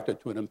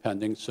directed to an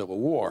impending civil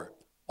war.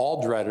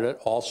 All dreaded it,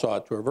 all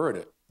sought to avert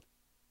it.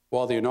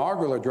 While the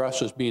inaugural address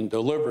was being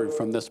delivered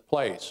from this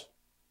place,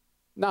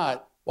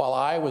 not while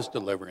I was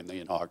delivering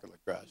the inaugural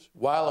address,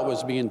 while it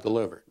was being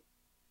delivered,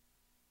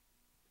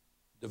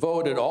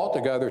 devoted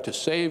altogether to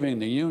saving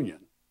the Union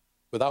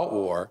without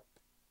war,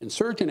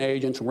 insurgent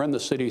agents were in the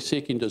city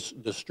seeking to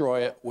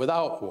destroy it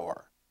without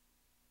war,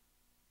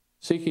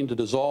 seeking to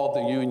dissolve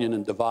the Union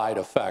and divide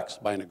effects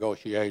by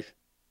negotiation.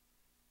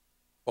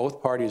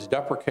 Both parties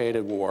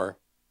deprecated war,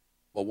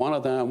 but one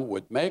of them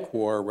would make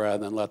war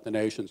rather than let the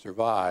nation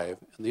survive,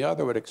 and the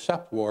other would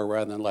accept war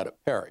rather than let it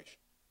perish.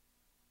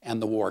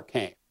 And the war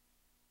came.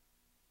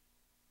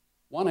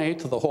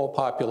 1/8 of the whole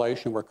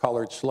population were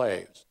colored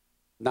slaves,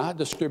 not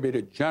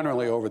distributed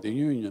generally over the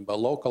Union, but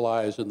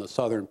localized in the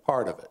southern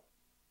part of it.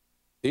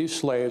 These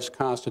slaves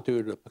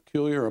constituted a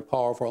peculiar and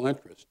powerful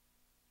interest,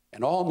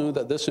 and all knew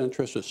that this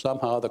interest was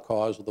somehow the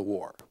cause of the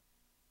war.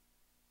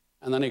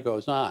 And then he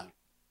goes on.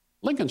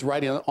 Lincoln's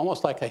writing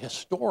almost like a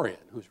historian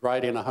who's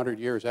writing 100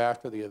 years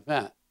after the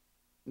event,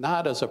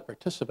 not as a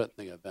participant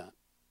in the event.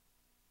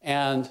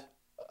 And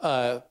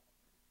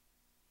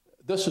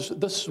this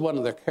is one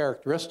of the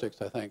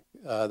characteristics, I think,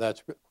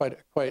 that's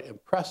quite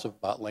impressive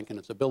about Lincoln,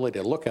 his ability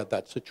to look at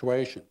that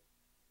situation.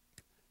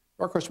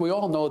 Of course, we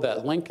all know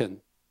that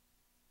Lincoln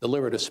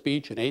delivered a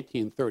speech in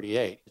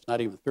 1838, he's not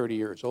even 30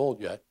 years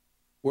old yet,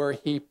 where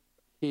he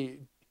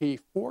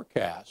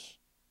forecasts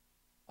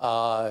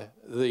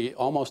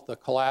almost the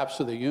collapse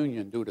of the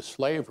Union due to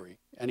slavery,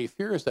 and he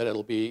fears that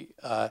it'll be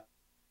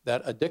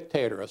that a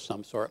dictator of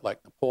some sort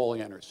like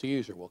Napoleon or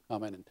Caesar will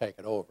come in and take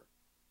it over.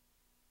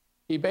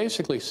 He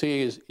basically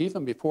sees,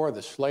 even before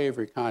the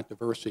slavery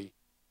controversy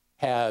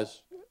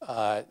has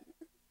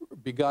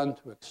begun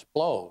to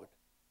explode,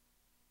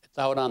 it's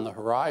out on the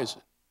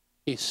horizon.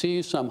 He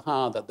sees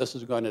somehow that this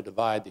is going to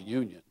divide the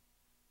Union.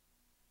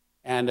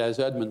 And as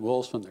Edmund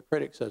Wilson, the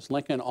critic, says,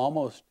 Lincoln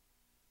almost,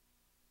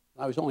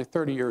 when I was only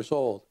 30 years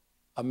old,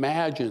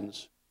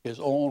 imagines his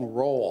own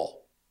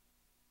role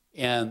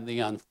in the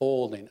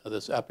unfolding of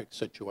this epic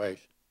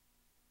situation.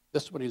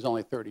 This is when he's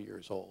only 30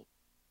 years old.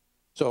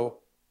 So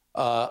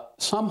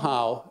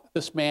somehow,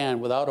 this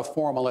man, without a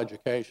formal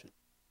education,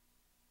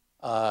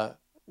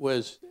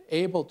 was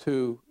able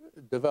to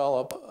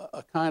develop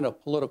a kind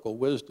of political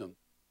wisdom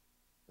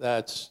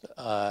that's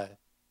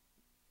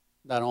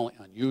not only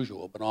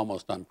unusual, but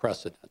almost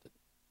unprecedented.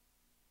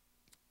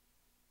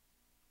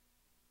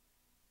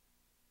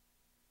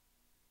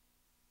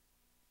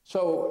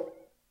 So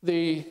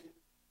the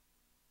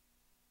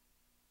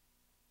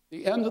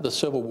end of the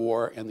Civil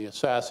War and the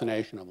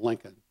assassination of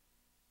Lincoln,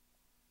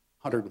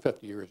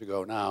 150 years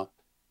ago now,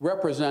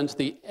 represents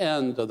the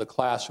end of the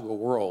classical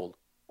world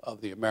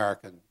of the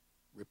American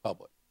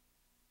Republic.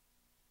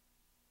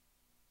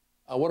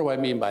 What do I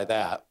mean by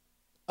that?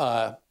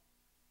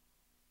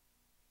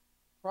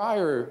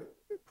 Prior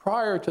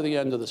to the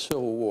end of the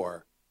Civil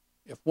War,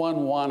 if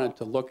one wanted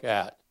to look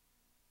at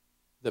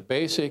the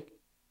basic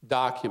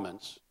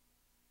documents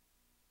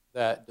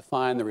that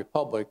define the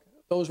Republic,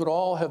 those would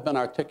all have been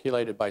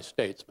articulated by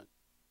statesmen.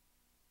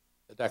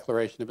 The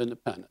Declaration of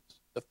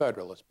Independence, the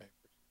Federalist Papers,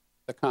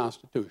 the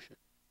Constitution,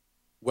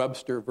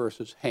 Webster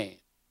versus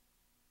Hayne,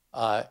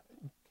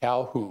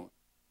 Calhoun,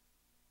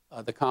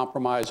 the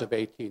Compromise of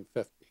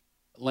 1850,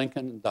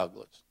 Lincoln and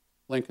Douglas,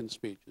 Lincoln's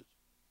speeches.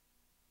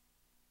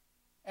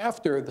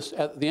 At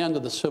the end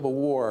of the Civil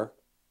War,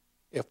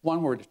 if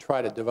one were to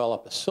try to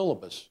develop a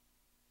syllabus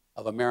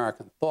of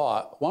American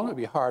thought, one would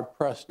be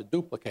hard-pressed to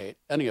duplicate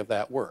any of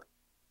that work.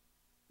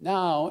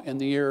 Now, in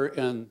the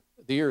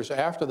years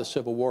after the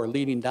Civil War,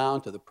 leading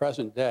down to the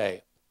present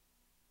day,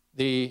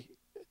 the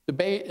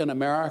debate in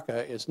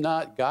America is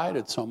not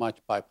guided so much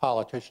by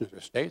politicians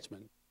or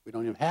statesmen. We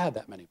don't even have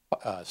that many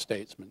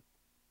statesmen,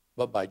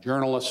 but by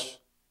journalists,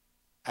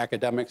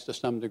 academics to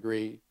some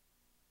degree,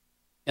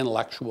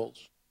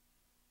 intellectuals,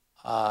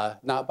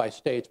 not by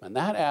statesmen.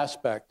 That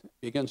aspect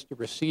begins to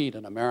recede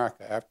in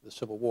America after the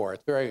Civil War.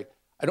 It's very,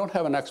 I don't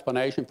have an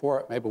explanation for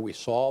it. Maybe we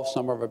solved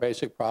some of our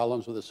basic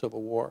problems with the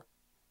Civil War.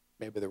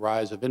 Maybe the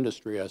rise of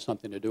industry has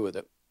something to do with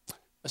it.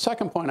 The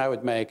second point I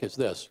would make is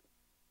this.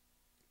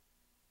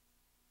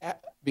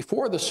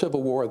 Before the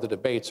Civil War, the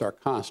debates are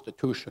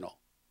constitutional.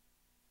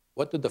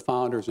 What did the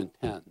founders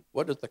intend?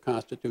 What does the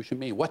Constitution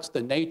mean? What's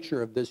the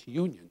nature of this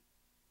union?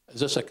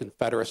 Is this a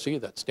confederacy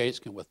that states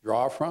can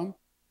withdraw from?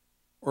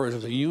 Or is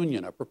it a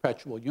union, a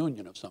perpetual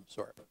union of some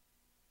sort?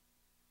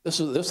 This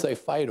they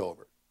fight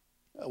over.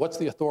 What's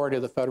the authority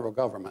of the federal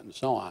government and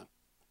so on?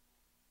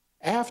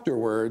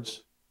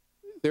 Afterwards,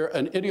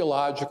 an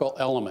ideological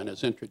element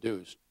is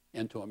introduced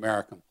into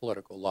American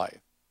political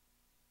life,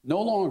 no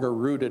longer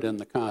rooted in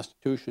the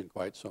Constitution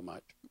quite so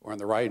much, or in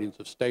the writings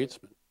of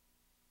statesmen,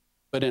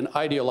 but in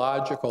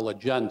ideological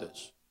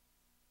agendas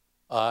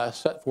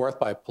set forth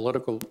by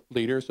political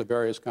leaders of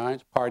various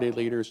kinds, party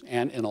leaders,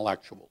 and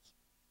intellectuals.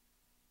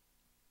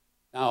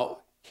 Now,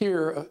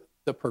 here,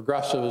 the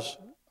progressives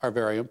are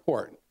very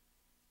important.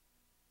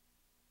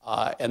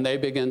 And they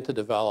begin to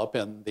develop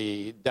in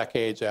the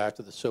decades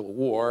after the Civil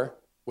War.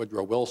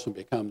 Woodrow Wilson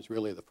becomes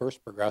really the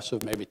first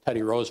progressive. Maybe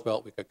Teddy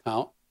Roosevelt we could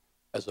count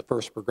as the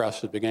first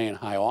progressive to gain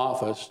high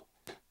office.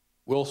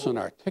 Wilson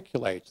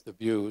articulates the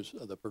views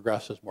of the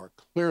progressives more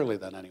clearly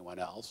than anyone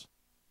else.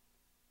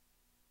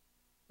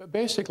 But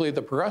basically,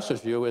 the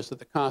progressive view is that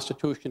the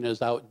Constitution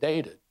is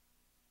outdated.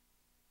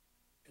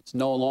 It's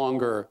no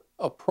longer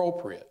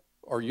appropriate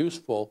or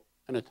useful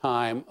in a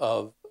time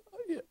of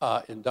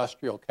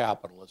industrial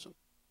capitalism.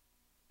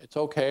 It's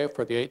okay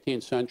for the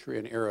 18th century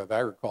and era of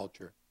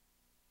agriculture.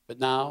 But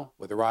now,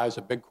 with the rise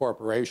of big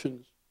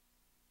corporations,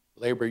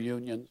 labor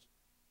unions,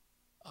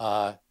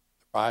 the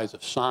rise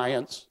of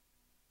science,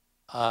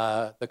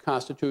 the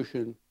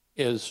Constitution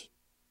is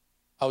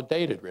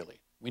outdated, really.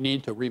 We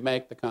need to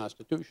remake the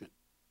Constitution.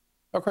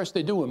 Of course,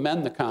 they do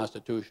amend the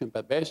Constitution,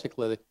 but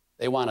basically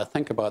they want to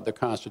think about the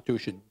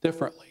Constitution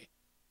differently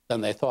than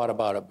they thought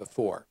about it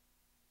before.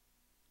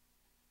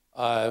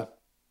 One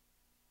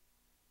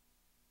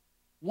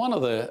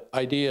of the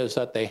ideas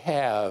that they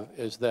have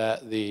is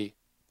that the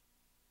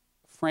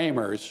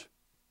framers,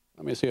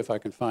 let me see if I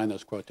can find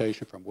this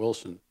quotation from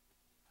Wilson.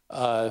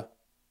 The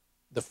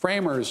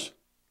framers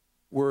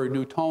were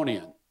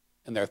Newtonian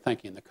in their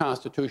thinking. The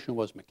Constitution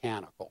was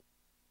mechanical.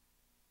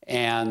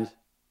 And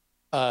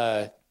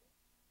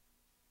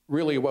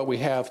really what we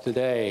have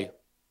today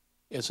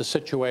is a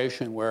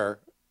situation where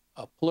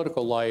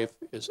political life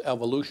is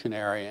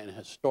evolutionary and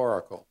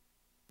historical.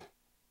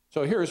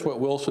 So here's what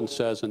Wilson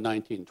says in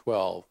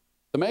 1912.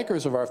 The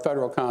makers of our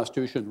federal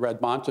Constitution read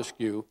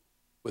Montesquieu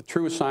with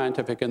true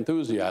scientific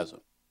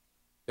enthusiasm.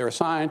 They are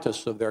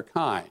scientists of their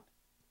kind.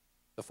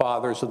 The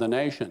fathers of the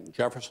nation.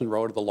 Jefferson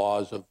wrote of the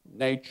laws of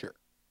nature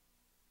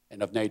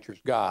and of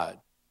nature's God.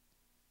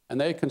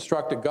 And they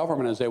constructed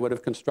government as they would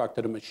have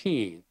constructed a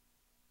machine.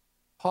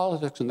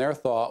 Politics, in their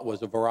thought,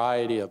 was a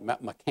variety of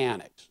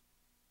mechanics.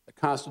 The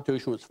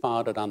Constitution was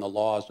founded on the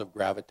laws of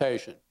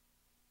gravitation,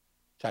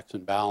 checks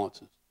and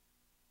balances.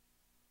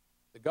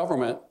 The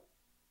government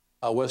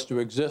was to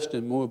exist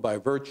and move by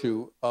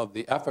virtue of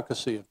the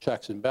efficacy of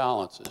checks and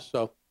balances.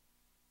 So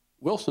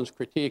Wilson's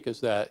critique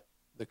is that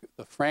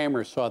the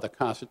framers saw the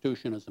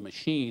Constitution as a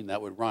machine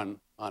that would run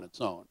on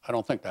its own. I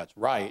don't think that's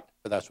right,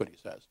 but that's what he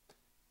says.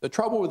 The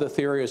trouble with the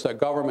theory is that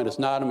government is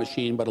not a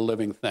machine, but a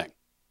living thing.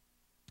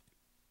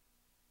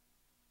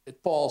 It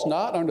falls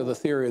not under the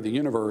theory of the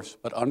universe,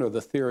 but under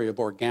the theory of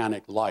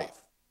organic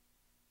life.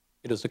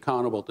 It is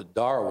accountable to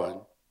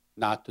Darwin,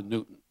 not to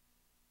Newton.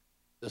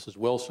 This is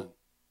Wilson.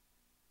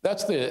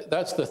 That's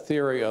the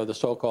theory of the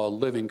so-called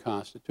living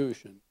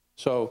Constitution.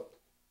 So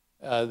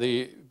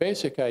the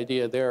basic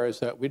idea there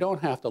is that we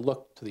don't have to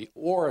look to the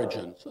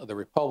origins of the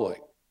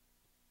Republic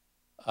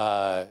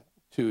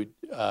to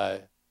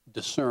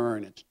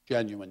discern its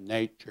genuine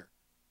nature.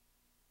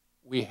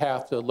 We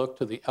have to look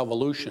to the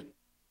evolution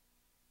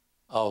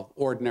of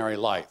ordinary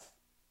life.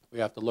 We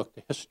have to look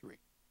to history.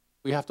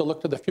 We have to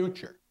look to the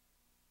future.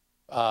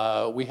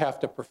 We have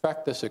to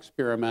perfect this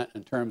experiment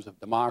in terms of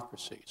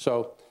democracy.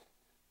 So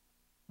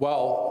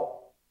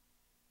while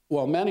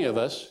many of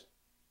us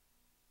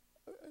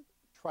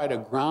try to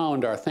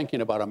ground our thinking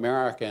about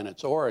America and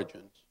its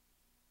origins,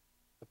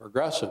 the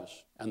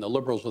progressives and the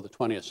liberals of the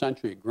 20th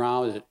century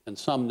ground it in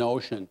some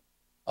notion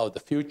of the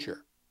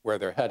future, where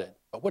they're headed.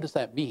 But what does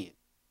that mean?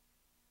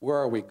 Where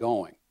are we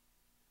going?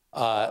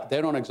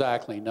 They don't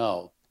exactly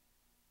know.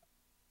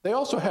 They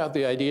also have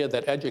the idea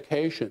that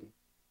education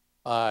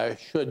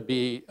should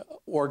be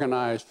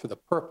organized for the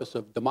purpose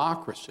of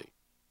democracy,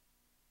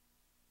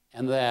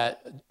 and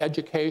that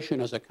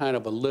education is a kind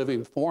of a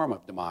living form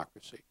of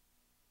democracy,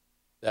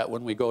 that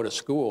when we go to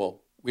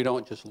school, we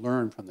don't just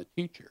learn from the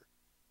teacher.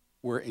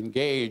 We're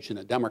engaged in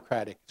a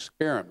democratic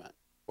experiment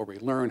where we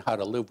learn how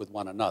to live with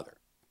one another.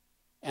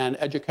 And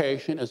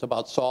education is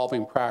about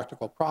solving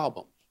practical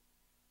problems,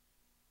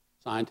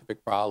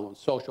 scientific problems,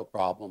 social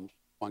problems,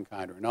 one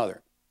kind or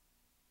another.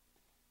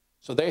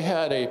 So they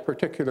had a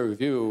particular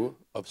view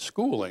of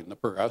schooling, the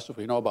progressive.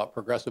 We know about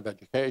progressive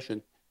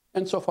education.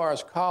 Insofar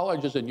as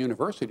colleges and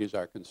universities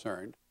are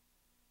concerned,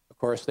 of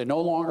course, they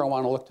no longer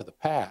want to look to the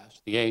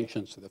past, the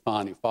ancients or the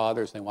founding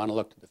fathers. They want to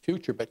look to the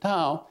future. But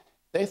now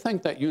they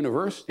think that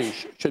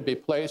universities should be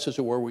places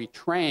where we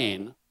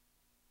train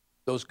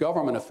those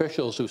government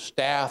officials who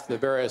staff the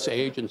various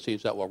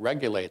agencies that will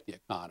regulate the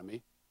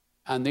economy.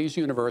 And these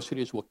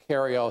universities will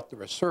carry out the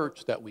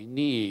research that we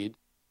need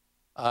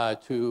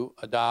to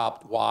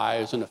adopt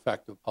wise and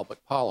effective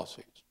public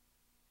policies.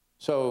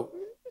 So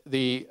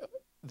the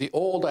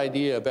old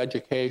idea of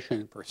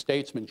education for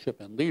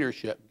statesmanship and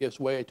leadership gives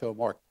way to a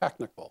more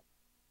technical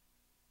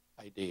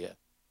idea,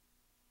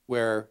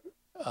 where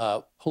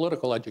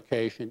political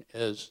education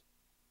is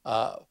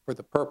for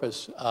the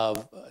purpose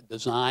of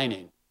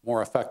designing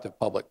more effective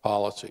public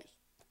policies.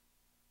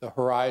 The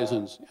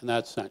horizons, in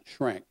that sense,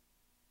 shrink.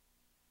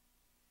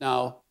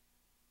 Now,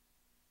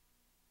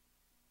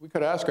 we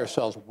could ask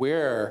ourselves,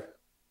 where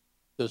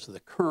does the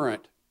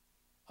current,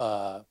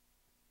 I'm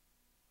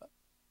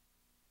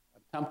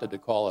tempted to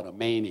call it a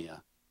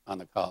mania on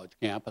the college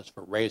campus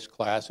for race,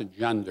 class, and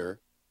gender,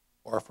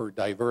 or for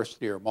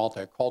diversity or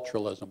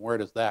multiculturalism, where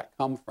does that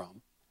come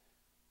from?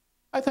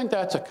 I think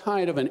that's a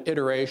kind of an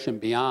iteration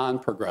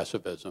beyond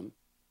progressivism.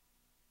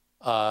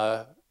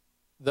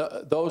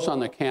 Those on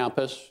the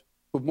campus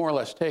who've more or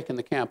less taken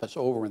the campus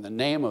over in the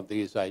name of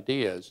these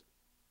ideas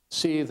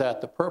see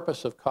that the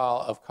purpose of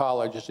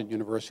colleges and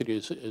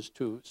universities is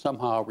to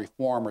somehow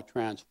reform or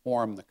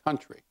transform the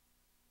country.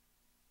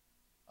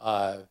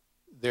 And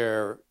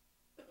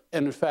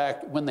in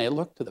fact, when they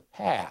look to the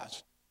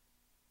past,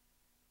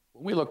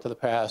 when we look to the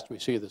past, we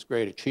see this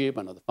great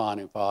achievement of the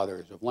founding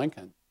fathers of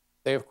Lincoln.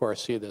 They, of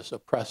course, see this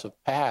oppressive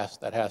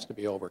past that has to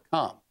be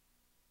overcome.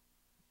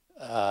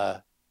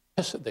 The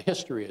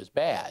history is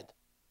bad.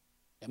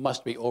 It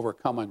must be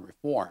overcome and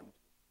reformed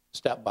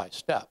step by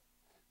step.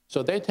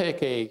 So they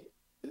take a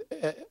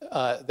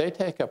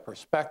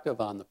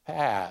perspective on the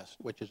past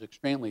which is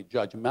extremely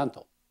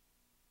judgmental.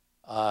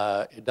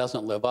 It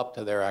doesn't live up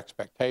to their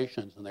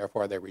expectations, and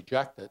therefore they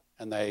reject it,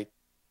 and they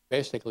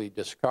basically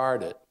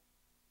discard it.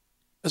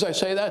 As I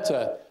say, that's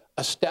a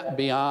step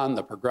beyond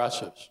the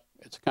progressives.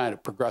 It's a kind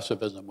of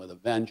progressivism with a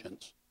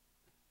vengeance.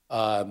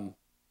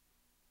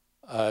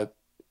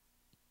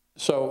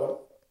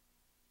 So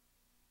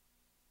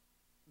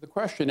the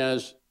question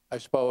is, I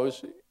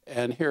suppose,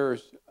 and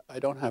I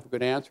don't have a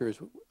good answer, is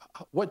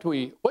what do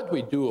we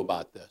do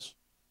about this?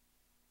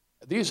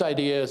 These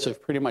ideas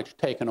have pretty much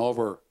taken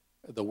over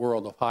the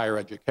world of higher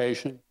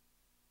education.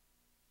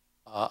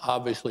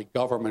 Obviously,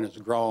 government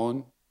has grown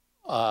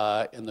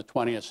in the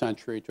 20th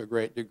century to a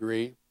great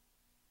degree.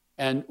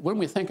 And when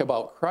we think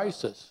about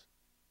crisis,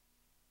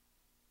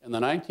 in the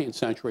 19th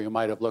century, you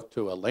might have looked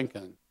to a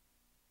Lincoln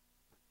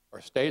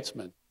or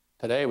statesman.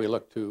 Today, we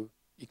look to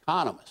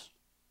economists.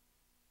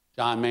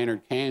 John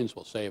Maynard Keynes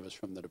will save us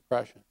from the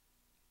Depression.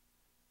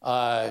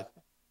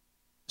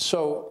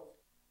 So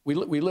we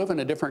live in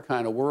a different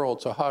kind of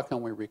world, so how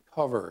can we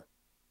recover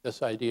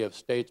this idea of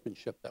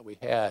statesmanship that we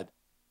had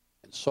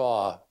and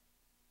saw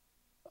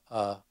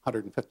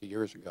 150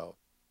 years ago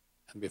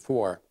and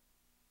before?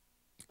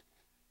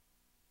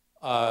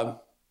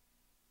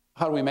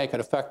 How do we make it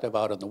effective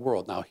out in the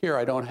world? Now, here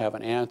I don't have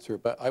an answer,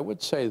 but I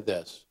would say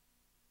this,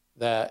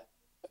 that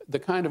the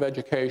kind of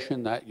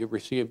education that you've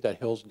received at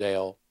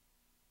Hillsdale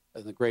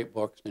and the great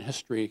books and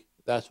history,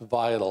 that's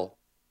vital.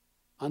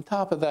 On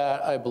top of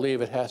that, I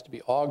believe it has to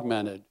be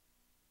augmented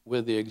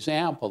with the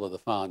example of the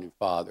founding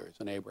fathers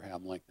and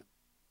Abraham Lincoln.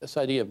 This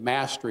idea of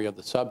mastery of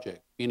the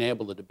subject, being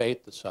able to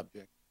debate the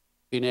subject,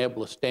 being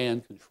able to stay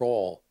in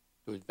control,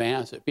 to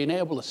advance it, being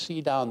able to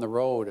see down the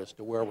road as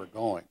to where we're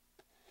going.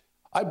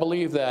 I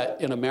believe that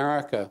in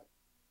America,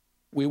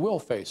 we will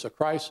face a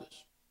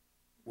crisis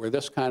where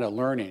this kind of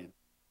learning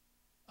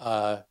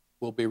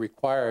will be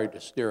required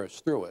to steer us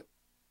through it.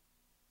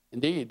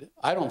 Indeed,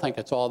 I don't think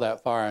it's all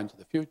that far into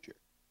the future.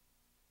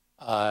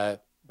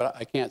 But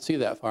I can't see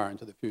that far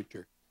into the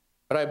future.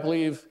 But I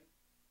believe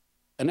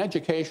an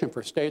education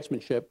for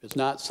statesmanship is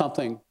not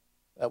something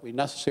that we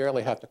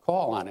necessarily have to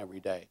call on every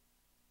day.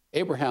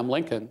 Abraham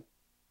Lincoln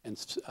in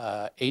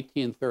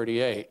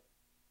 1838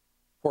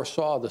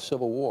 foresaw the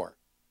Civil War.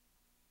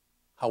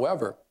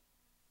 However,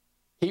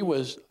 he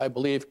was, I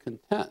believe,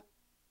 content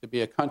to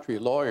be a country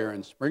lawyer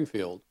in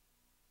Springfield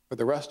for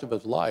the rest of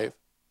his life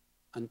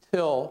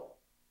until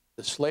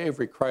the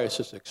slavery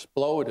crisis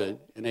exploded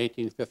in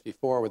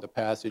 1854 with the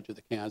passage of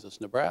the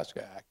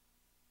Kansas-Nebraska Act.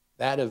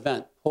 That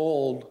event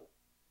pulled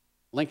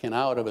Lincoln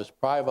out of his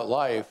private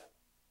life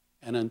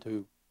and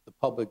into the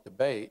public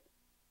debate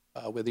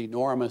with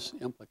enormous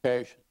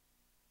implications.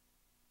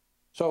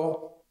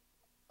 So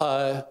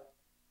I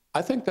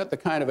think that the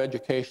kind of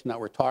education that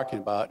we're talking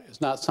about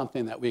is not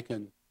something that we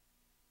can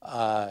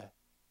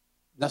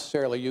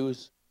necessarily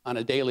use on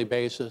a daily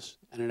basis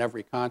and in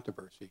every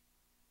controversy.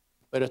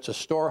 But it's a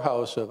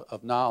storehouse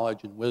of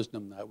knowledge and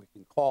wisdom that we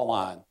can call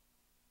on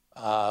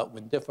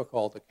when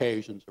difficult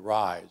occasions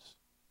arise.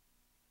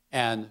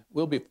 And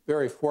we'll be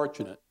very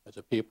fortunate as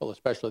a people,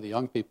 especially the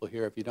young people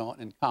here, if you don't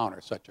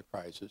encounter such a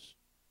crisis.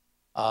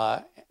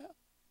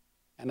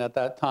 And at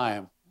that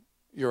time,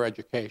 your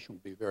education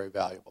will be very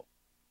valuable.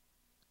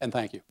 And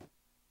thank you.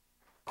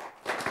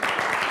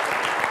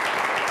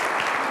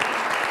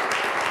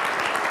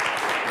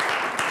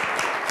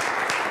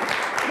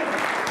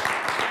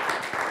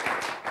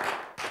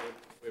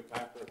 We have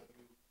time for a few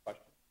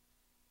questions.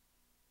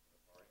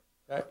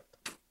 Okay.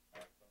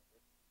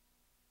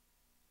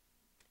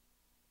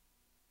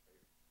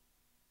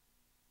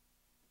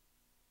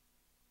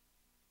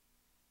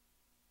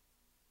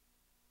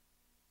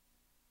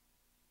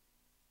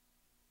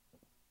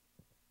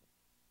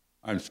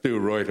 I'm Stu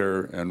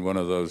Reuter, and one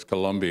of those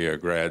Columbia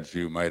grads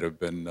you might have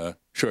been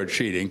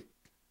short-sheeting.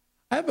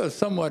 I have a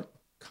somewhat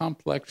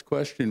complex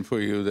question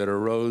for you that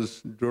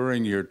arose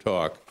during your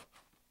talk.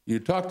 You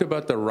talked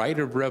about the right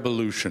of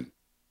revolution.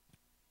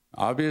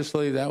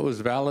 Obviously, that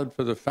was valid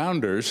for the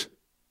founders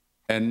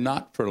and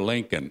not for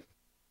Lincoln.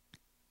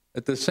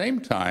 At the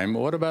same time,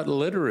 what about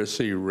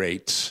literacy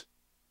rates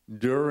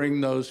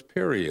during those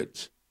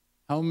periods?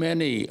 How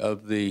many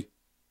of the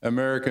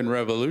American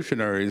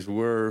revolutionaries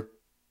were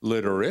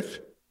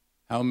literate?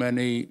 How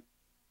many,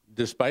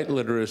 despite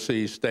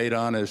literacy, stayed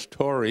on as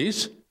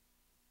Tories?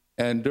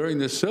 And during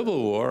the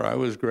Civil War, I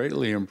was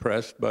greatly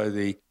impressed by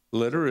the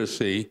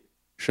literacy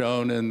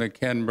shown in the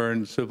Ken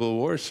Burns Civil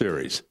War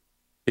series.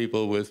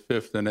 People with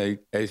 5th and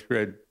 8th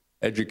grade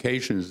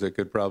educations that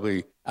could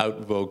probably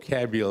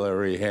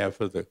out-vocabulary half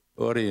of the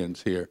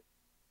audience here.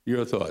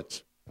 Your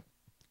thoughts?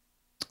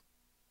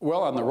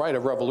 Well, on the right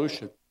of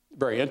revolution,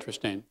 very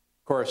interesting.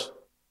 Of course,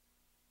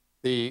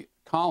 the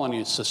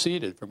colonies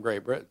seceded from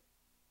Great Britain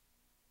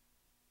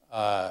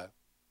and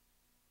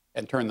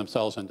turned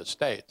themselves into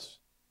states,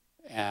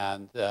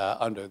 and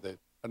under the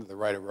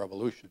right of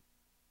revolution.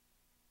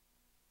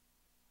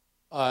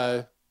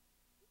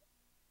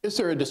 Is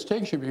there a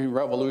distinction between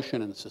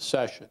revolution and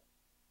secession?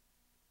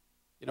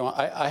 You know,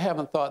 I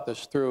haven't thought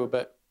this through,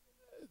 but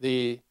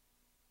the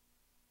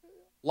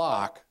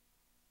Locke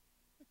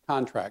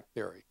contract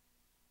theory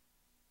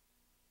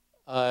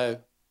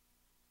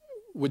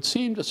would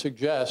seem to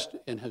suggest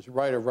in his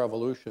right of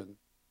revolution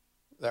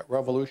that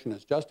revolution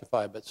is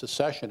justified, but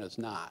secession is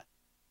not.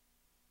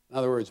 In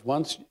other words,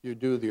 once you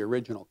do the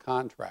original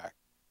contract,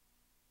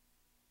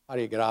 how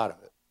do you get out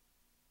of it?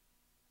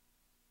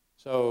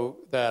 So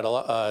that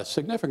a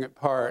significant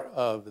part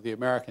of the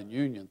American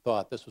Union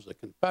thought this was a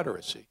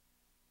confederacy,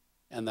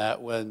 and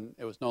that when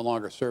it was no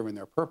longer serving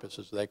their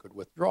purposes, they could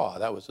withdraw.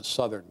 That was a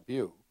Southern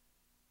view.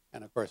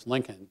 And of course,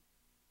 Lincoln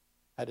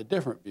had a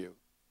different view.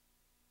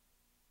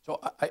 So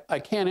I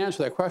can't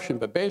answer that question,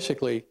 but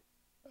basically,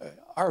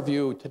 our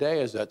view today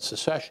is that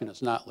secession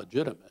is not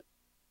legitimate,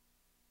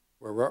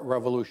 where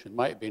revolution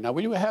might be. Now,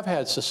 we have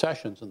had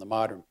secessions in the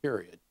modern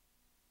period.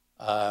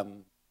 But,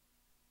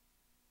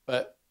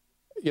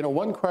 you know,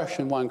 one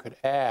question one could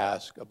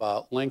ask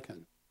about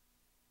Lincoln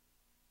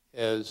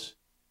is,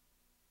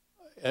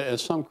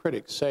 as some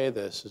critics say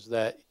this, is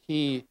that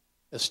he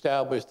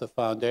established the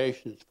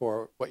foundations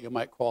for what you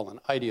might call an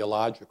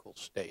ideological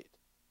state.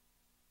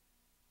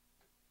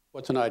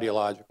 What's an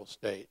ideological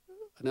state?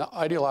 An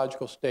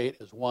ideological state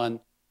is one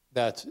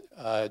that's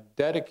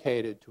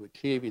dedicated to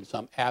achieving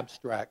some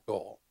abstract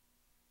goal.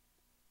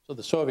 So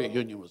the Soviet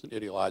Union was an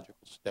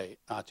ideological state.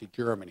 Nazi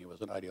Germany was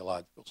an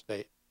ideological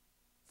state.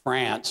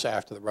 France,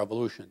 after the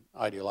revolution,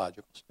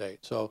 ideological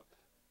state. So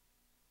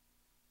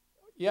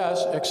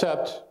yes,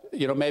 except,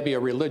 you know, maybe a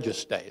religious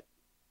state,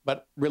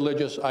 but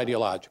religious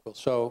ideological.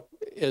 So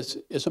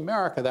is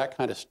America that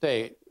kind of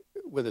state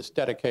with its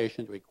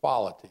dedication to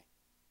equality?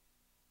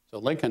 So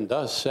Lincoln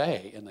does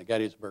say in the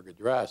Gettysburg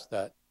Address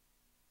that,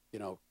 you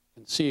know,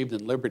 conceived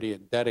in liberty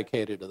and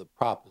dedicated to the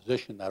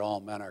proposition that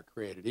all men are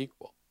created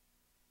equal.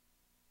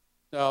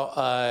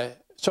 So,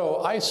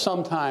 so I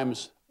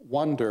sometimes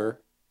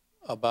wonder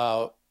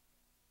about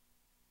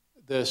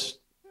this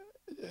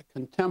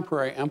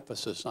contemporary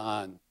emphasis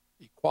on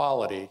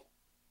equality,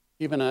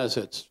 even as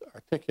it's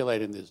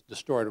articulated in these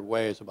distorted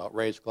ways about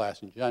race,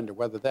 class, and gender,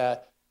 whether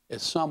that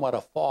is somewhat a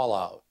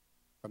fallout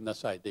from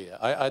this idea.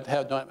 I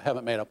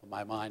haven't made up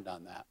my mind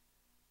on that.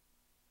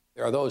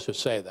 There are those who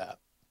say that.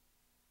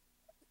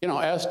 You know,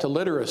 as to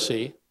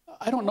literacy,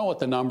 I don't know what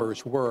the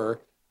numbers were,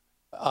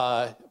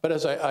 but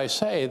as I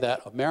say,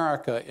 that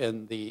America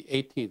in the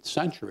 18th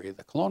century,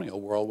 the colonial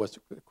world, was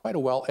quite a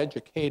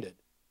well-educated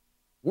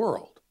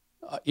world.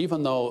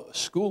 Even though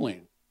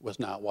schooling was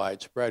not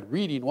widespread,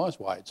 reading was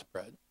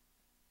widespread.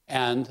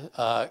 And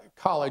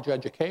college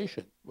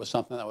education was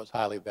something that was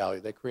highly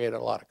valued. They created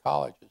a lot of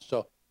colleges.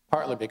 So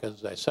partly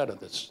because, as I said, of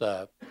this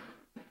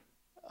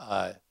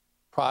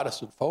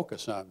Protestant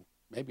focus on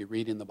maybe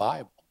reading the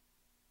Bible.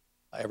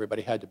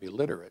 Everybody had to be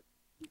literate.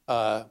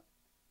 I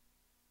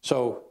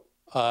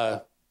don't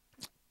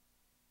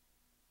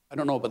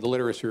know what the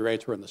literacy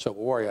rates were in the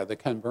Civil War. Yeah, the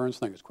Ken Burns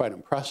thing is quite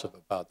impressive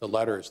about the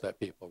letters that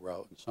people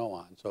wrote and so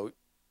on. So, you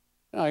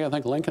know, I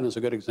think Lincoln is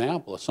a good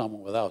example of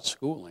someone without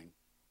schooling,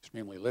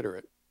 extremely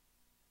literate.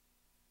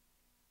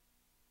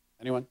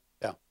 Anyone?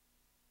 Yeah.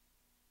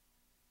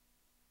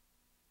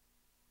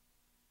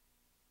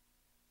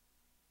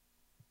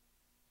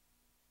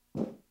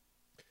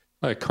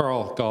 Hi,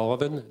 Carl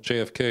Gollivan,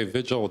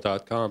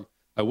 jfkvigil.com.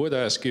 I would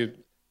ask you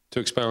to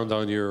expound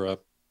on your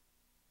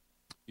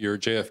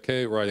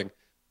JFK writing,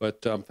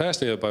 but I'm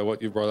fascinated by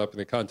what you brought up in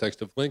the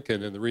context of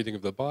Lincoln and the reading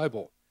of the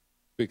Bible,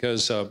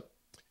 because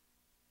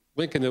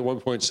Lincoln at one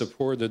point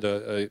supported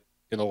in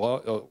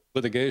a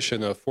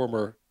litigation a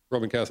former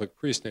Roman Catholic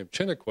priest named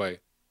Chiniquy,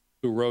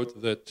 who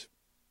wrote that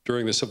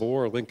during the Civil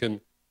War,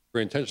 Lincoln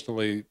very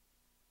intentionally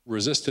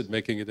resisted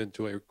making it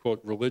into a,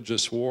 quote,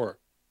 religious war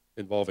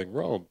involving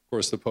Rome. Of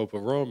course, the Pope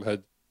of Rome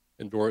had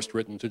endorsed,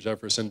 written to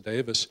Jefferson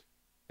Davis,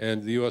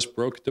 and the U.S.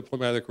 broke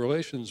diplomatic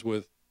relations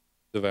with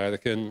the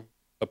Vatican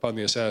upon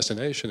the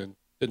assassination and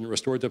didn't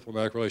restore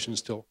diplomatic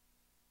relations till,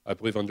 I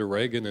believe, under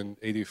Reagan in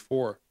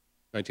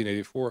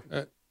 1984.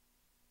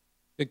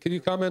 Can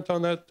you comment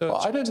on that? Well,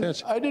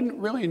 I didn't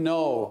really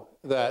know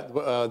that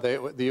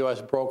the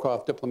U.S. broke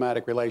off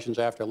diplomatic relations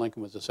after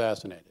Lincoln was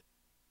assassinated.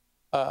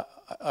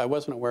 I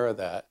wasn't aware of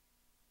that.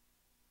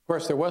 Of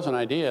course, there was an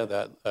idea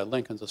that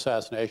Lincoln's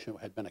assassination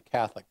had been a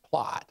Catholic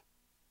plot.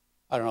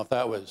 I don't know if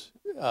that was,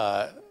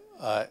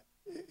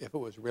 if it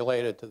was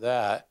related to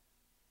that.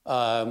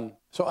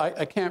 So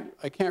I can't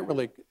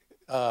really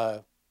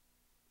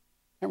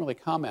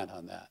comment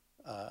on that.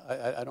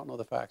 I don't know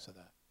the facts of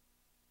that.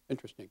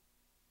 Interesting.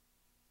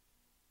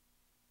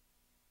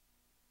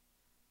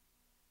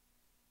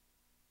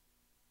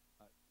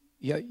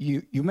 Yeah,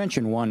 you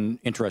mentioned one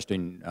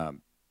interesting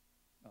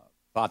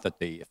thought that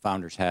the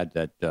founders had,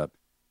 that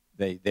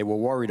they were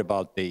worried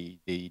about the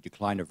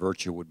decline of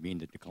virtue would mean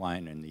the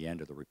decline in the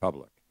end of the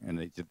republic,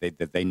 and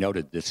they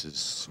noted this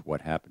is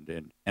what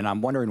happened. And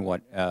I'm wondering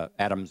what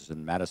Adams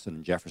and Madison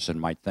and Jefferson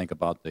might think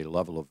about the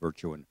level of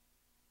virtue in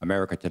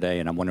America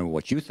today, and I'm wondering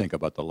what you think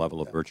about the level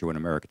of virtue in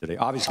America today.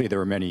 Obviously, there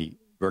are many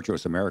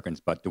virtuous Americans,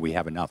 but do we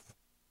have enough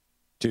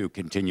to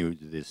continue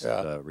this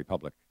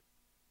republic?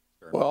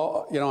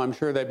 Well, you know, I'm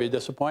sure they'd be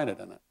disappointed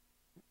in it.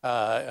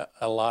 A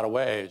lot of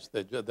ways.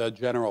 The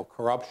general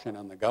corruption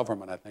in the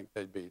government, I think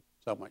they'd be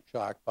somewhat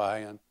shocked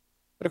by.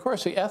 But of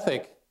course, the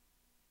ethic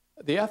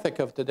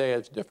of today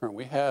is different.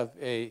 We have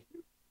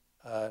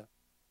that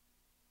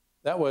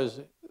was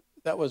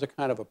a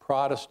kind of a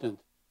Protestant,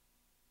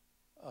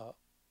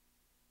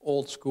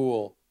 old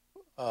school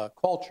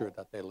culture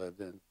that they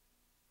lived in.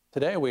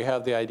 Today, we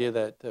have the idea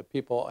that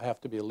people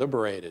have to be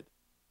liberated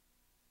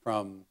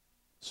from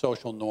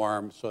social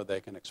norms so they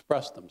can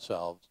express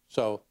themselves.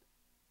 So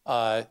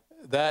that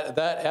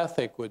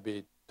ethic would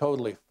be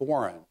totally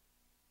foreign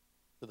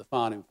to the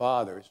founding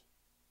fathers.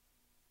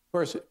 Of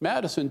course,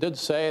 Madison did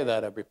say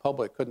that a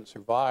republic couldn't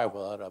survive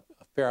without a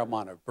fair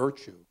amount of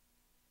virtue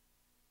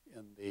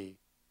in the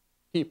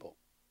people.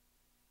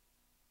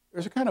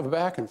 There's a kind of a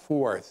back and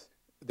forth.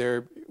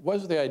 There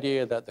was the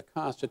idea that the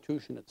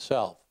Constitution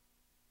itself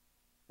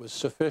was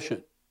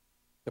sufficient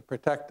to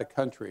protect the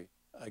country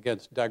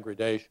against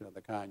degradation of the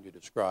kind you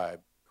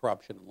described,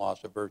 corruption and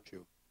loss of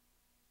virtue,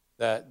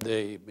 that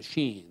the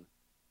machine,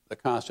 the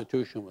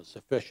Constitution, was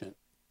sufficient.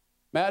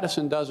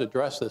 Madison does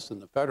address this in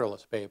the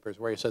Federalist Papers,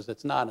 where he says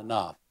it's not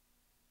enough.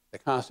 The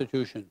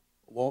Constitution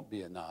won't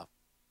be enough.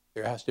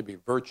 There has to be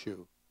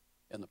virtue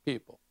in the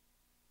people.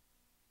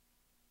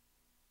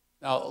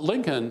 Now,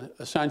 Lincoln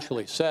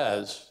essentially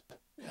says,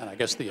 and I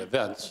guess the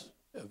events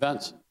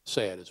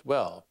say it as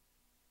well,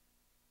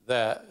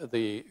 that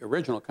the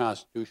original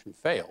Constitution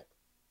failed,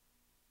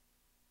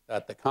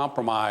 that the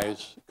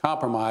compromises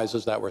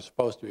that were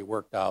supposed to be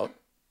worked out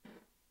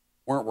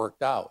weren't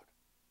worked out.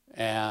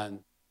 And,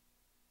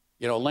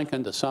 you know,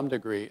 Lincoln, to some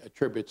degree,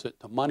 attributes it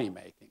to money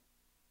making.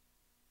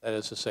 That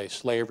is to say,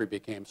 slavery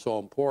became so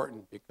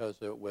important because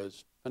it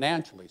was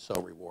financially so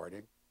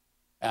rewarding,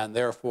 and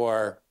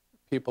therefore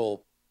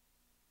people,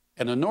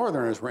 and the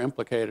Northerners were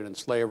implicated in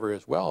slavery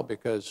as well,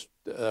 because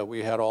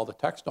we had all the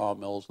textile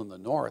mills in the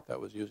North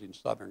that was using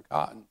Southern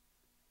cotton.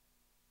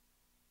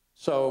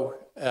 So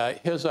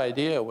his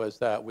idea was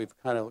that we've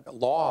kind of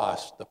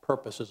lost the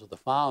purposes of the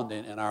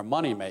founding in our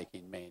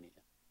money-making mania.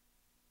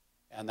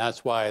 And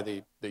that's why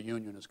the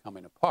Union is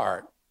coming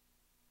apart.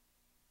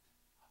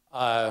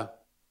 And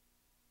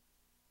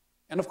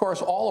of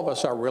course, all of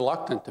us are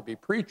reluctant to be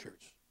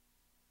preachers.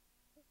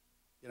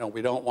 You know,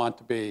 we don't want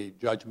to be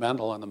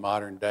judgmental in the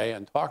modern day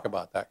and talk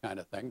about that kind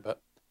of thing, but,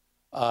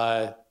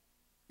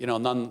 you know,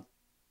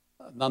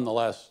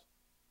 nonetheless,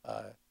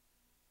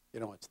 you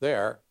know, it's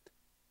there.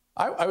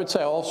 I would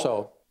say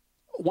also,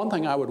 one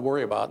thing I would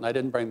worry about, and I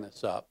didn't bring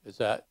this up, is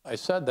that I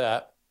said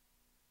that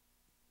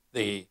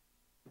the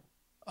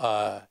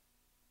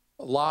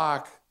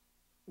Locke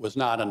was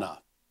not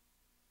enough.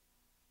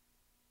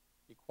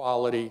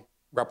 Equality,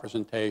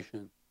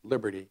 representation,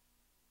 liberty,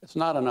 it's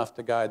not enough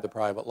to guide the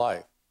private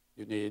life.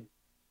 You need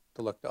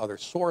to look to other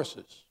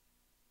sources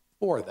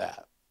for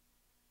that.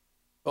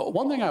 But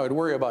one thing I would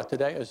worry about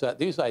today is that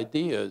these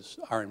ideas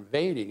are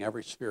invading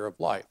every sphere of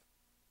life.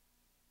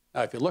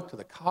 Now, if you look to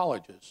the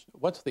colleges,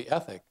 what's the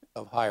ethic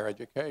of higher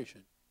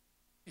education?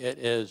 It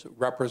is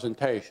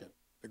representation.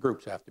 The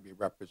groups have to be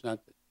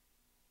represented.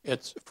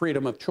 It's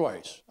freedom of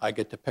choice. I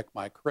get to pick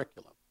my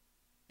curriculum.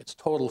 It's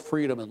total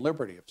freedom and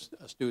liberty.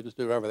 If students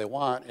do whatever they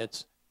want,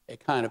 it's a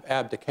kind of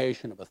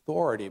abdication of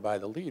authority by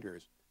the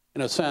leaders.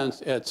 In a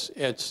sense, it's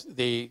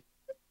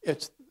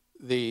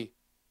the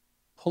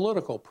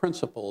political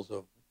principles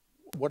of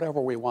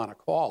whatever we want to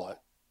call it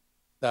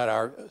that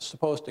are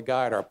supposed to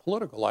guide our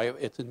political life.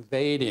 It's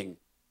invading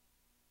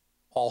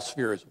all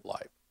spheres of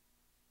life,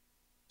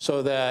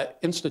 so that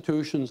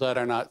institutions that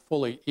are not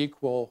fully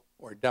equal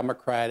or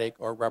democratic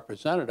or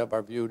representative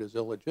are viewed as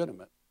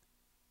illegitimate.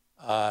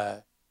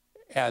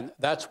 And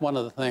that's one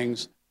of the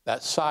things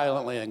that's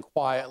silently and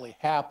quietly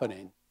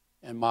happening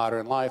in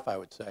modern life, I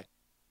would say.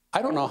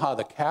 I don't know how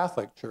the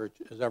Catholic Church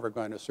is ever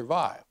going to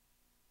survive,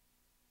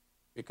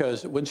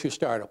 because once you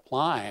start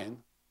applying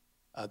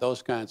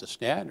those kinds of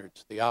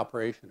standards to the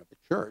operation of the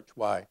church,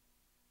 why,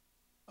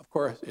 of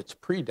course, it's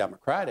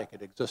pre-democratic.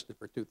 It existed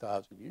for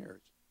 2,000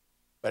 years.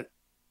 But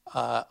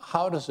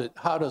how does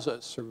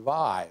it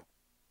survive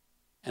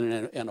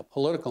in a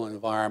political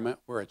environment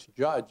where it's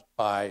judged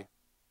by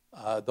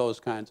those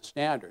kinds of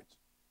standards?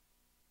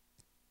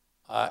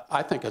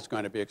 I think it's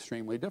going to be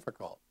extremely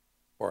difficult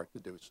for it to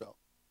do so.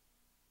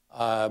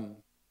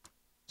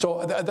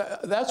 So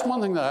that's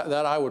one thing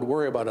that I would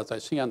worry about as I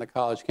see on the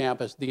college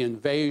campus, the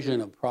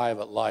invasion of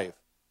private life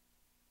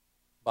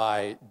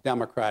by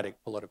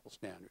democratic political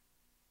standards.